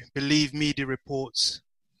 if you believe media reports,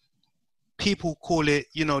 people call it,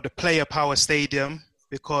 you know, the player power stadium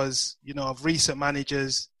because, you know, of recent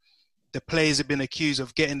managers, the players have been accused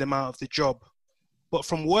of getting them out of the job. But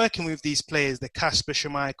from working with these players, the Kasper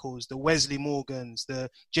Schmeichels, the Wesley Morgans, the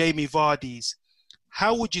Jamie Vardys,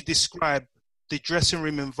 how would you describe the dressing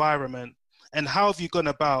room environment, and how have you gone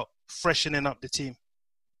about freshening up the team?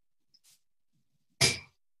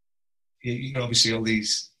 You know, obviously all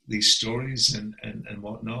these stories and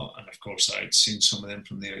whatnot, and of course I'd seen some of them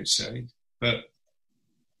from the outside. But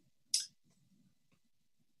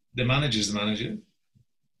the manager's the manager.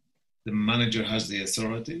 The manager has the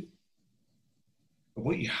authority. But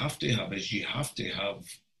what you have to have is you have to have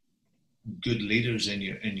good leaders in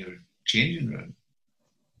your changing room.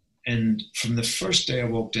 And from the first day I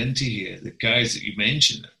walked into here, the guys that you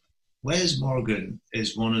mentioned, Wes Morgan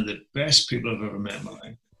is one of the best people I've ever met in my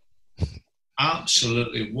life.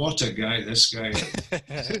 Absolutely, what a guy this guy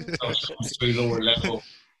is. Through lower level,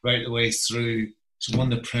 right the way through. He's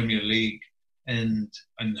won the Premier League, and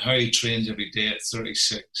how he trains every day at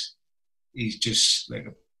 36. He's just like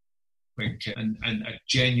a big kid, and a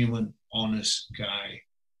genuine, honest guy.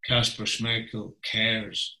 Kasper Schmeichel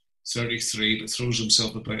cares. 33, but throws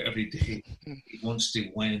himself about every day. He wants to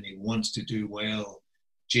win. He wants to do well.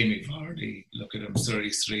 Jamie Vardy, look at him,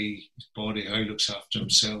 33, his body, how he looks after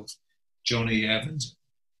himself. Johnny Evans,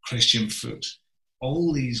 Christian Fuchs,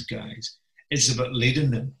 all these guys. It's about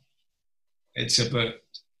leading them. It's about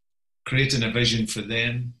creating a vision for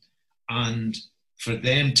them and for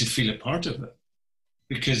them to feel a part of it.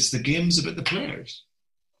 Because the game's about the players.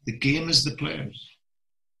 The game is the players.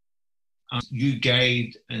 And you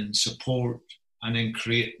guide and support and then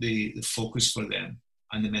create the focus for them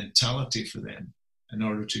and the mentality for them in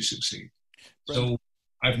order to succeed. Right. So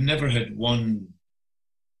I've never had one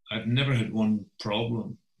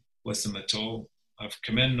problem with them at all. I've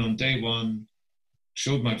come in on day one,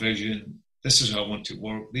 showed my vision. This is how I want to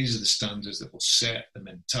work. These are the standards that will set the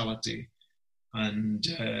mentality. And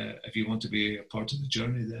if you want to be a part of the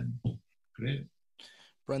journey, then great.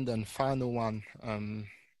 Brendan, final one.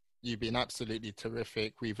 You've been absolutely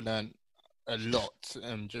terrific. We've learned a lot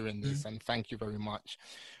during this, and thank you very much.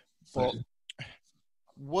 But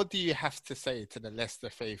what do you have to say to the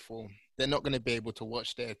Leicester faithful? They're not going to be able to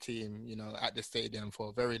watch their team, you know, at the stadium for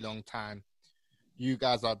a very long time. You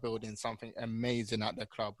guys are building something amazing at the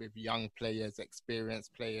club with young players,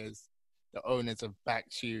 experienced players. The owners have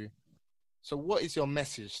backed you. So what is your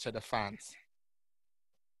message to the fans?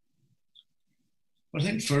 Well, I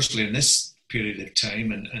think firstly, in this period of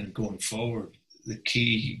time and going forward, the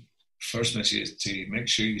key first message is to make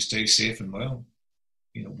sure you stay safe and well.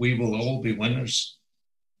 You know, we will all be winners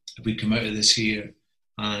if we come out of this here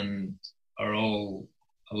and are all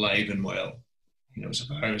alive and well. You know, it's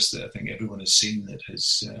a virus that I think everyone has seen that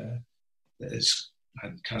has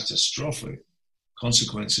had catastrophic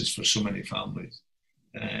consequences for so many families.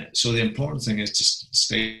 So the important thing is to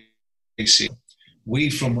stay safe. We,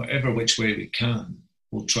 from whatever which way we can,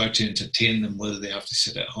 will try to entertain them, whether they have to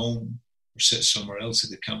sit at home or sit somewhere else if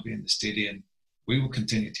they can't be in the stadium. We will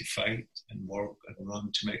continue to fight and work and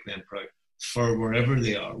run to make them proud for wherever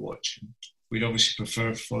they are watching. We'd obviously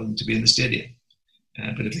prefer for them to be in the stadium.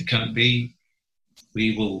 But if they can't be,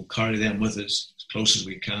 we will carry them with us as close as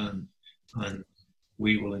we can, and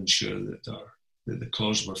we will ensure that the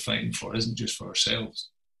cause we're fighting for isn't just for ourselves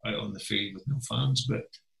out on the field with no fans, but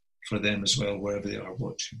for them as well, wherever they are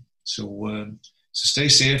watching. So stay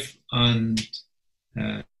safe, and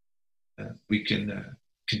we can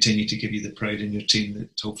continue to give you the pride in your team that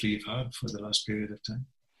hopefully you've had for the last period of time.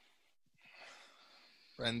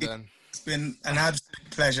 Brendan, it's been an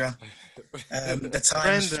absolute pleasure. The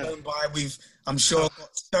time's flown by. I'm sure, got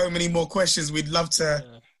so many more questions we'd love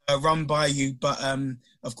to run by you, but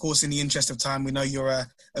of course, in the interest of time, we know you're a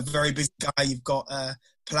very busy guy. You've got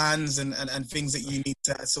plans and things that you need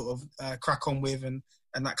to sort of crack on with and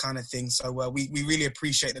that kind of thing. So we really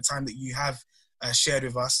appreciate the time that you have shared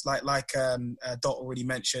with us. Like Dot already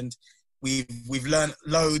mentioned, we've learned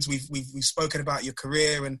loads. We've spoken about your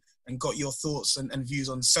career and got your thoughts and views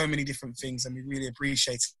on so many different things, and we really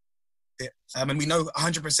appreciate it. And we know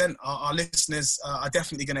 100% our listeners are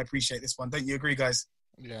definitely going to appreciate this one. Don't you agree, guys?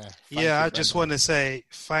 Yeah, I just want to say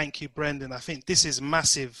thank you, Brendan. I think this is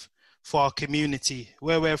massive for our community.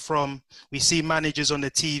 Where we're from, we see managers on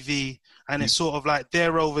the TV, and it's sort of like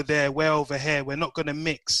they're over there, we're over here. We're not going to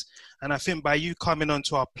mix. And I think by you coming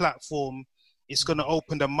onto our platform, it's going to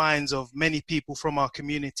open the minds of many people from our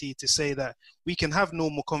community to say that we can have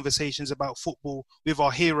normal conversations about football with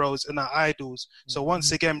our heroes and our idols. So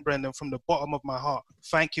once again, Brendan, from the bottom of my heart,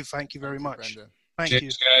 thank you very much. Brendan. Thank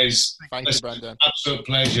Cheers, you. guys. Thank you, Brendan. Absolute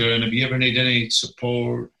pleasure. And if you ever need any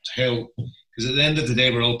support, help, because at the end of the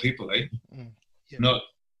day, we're all people, eh? Yeah. Not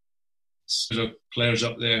sort of players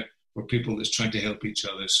up there. We're people that's trying to help each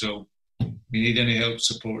other. So if you need any help,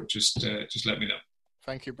 support, just let me know.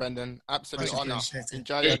 Thank you, Brendan. Absolute honour.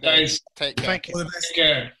 Enjoy Cheers, your day. guys. Take care. Thank you. All the best. Take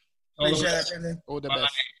care. All the Appreciate best. that, Brendan. All the Bye.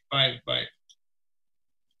 best. Bye.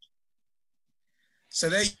 So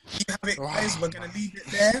there you have it, guys. We're going to leave it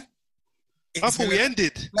there. I thought we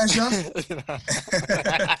ended. Pleasure.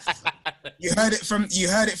 You heard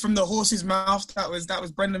it from the horse's mouth. That was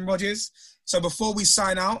Brendan Rodgers. So before we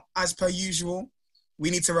sign out, as per usual, we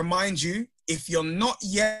need to remind you, if you're not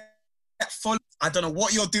yet following, I don't know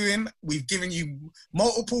what you're doing. We've given you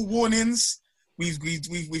multiple warnings. We've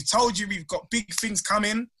told you we've got big things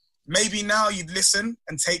coming. Maybe now you'd listen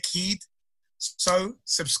and take heed. So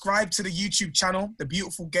subscribe to the YouTube channel, The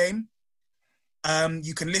Beautiful Game.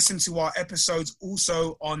 You can listen to our episodes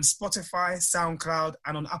also on Spotify, SoundCloud,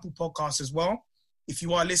 and on Apple Podcasts as well. If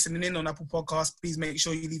you are listening in on Apple Podcasts, please make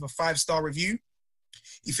sure you leave a 5-star review.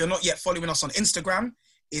 If you're not yet following us on Instagram,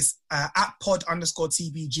 it's at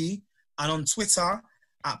pod_TBG, and on Twitter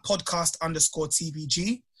at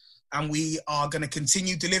podcast_TBG. And we are going to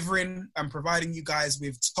continue delivering and providing you guys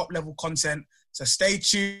with top-level content. So stay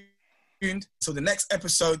tuned until the next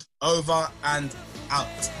episode. Over and out.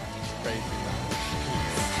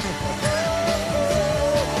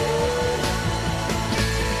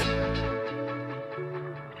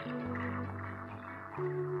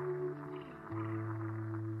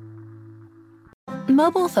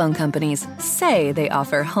 Mobile phone companies say they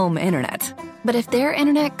offer home internet. But if their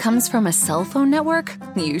internet comes from a cell phone network,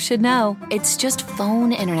 you should know. It's just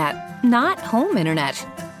phone internet, not home internet.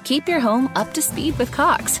 Keep your home up to speed with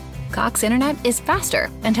Cox. Cox internet is faster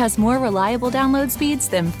and has more reliable download speeds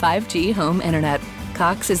than 5G home internet.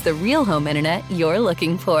 Cox is the real home internet you're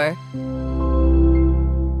looking for.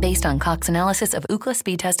 Based on Cox analysis of Ookla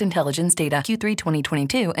speed test intelligence data Q3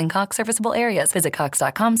 2022 and Cox serviceable areas, visit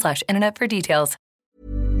cox.com/internet for details.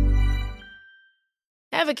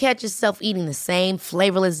 Ever catch yourself eating the same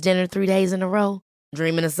flavorless dinner 3 days in a row?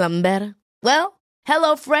 Dreaming of something better? Well,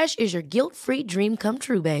 HelloFresh is your guilt-free dream come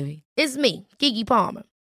true, baby. It's me, Keke Palmer.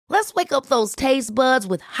 Let's wake up those taste buds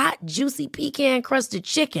with hot, juicy pecan-crusted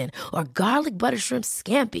chicken or garlic butter shrimp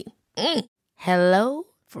scampi. Hello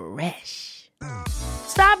Fresh.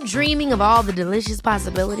 Stop dreaming of all the delicious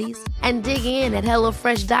possibilities and dig in at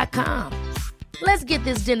HelloFresh.com. Let's get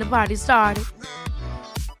this dinner party started.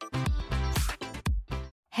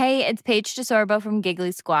 Hey, it's Paige DeSorbo from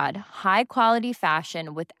Giggly Squad. High quality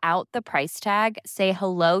fashion without the price tag. Say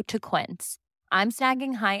hello to Quince. I'm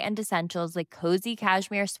snagging high-end essentials like cozy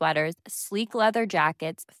cashmere sweaters, sleek leather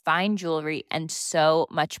jackets, fine jewelry, and so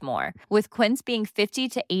much more. With Quince being 50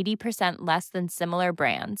 to 80% less than similar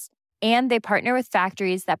brands. And they partner with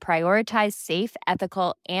factories that prioritize safe,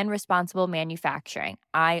 ethical, and responsible manufacturing.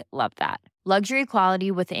 I love that. Luxury quality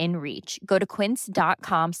within reach. Go to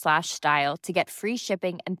quince.com/style to get free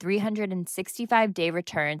shipping and 365-day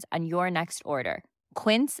returns on your next order.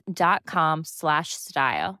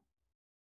 Quince.com/style.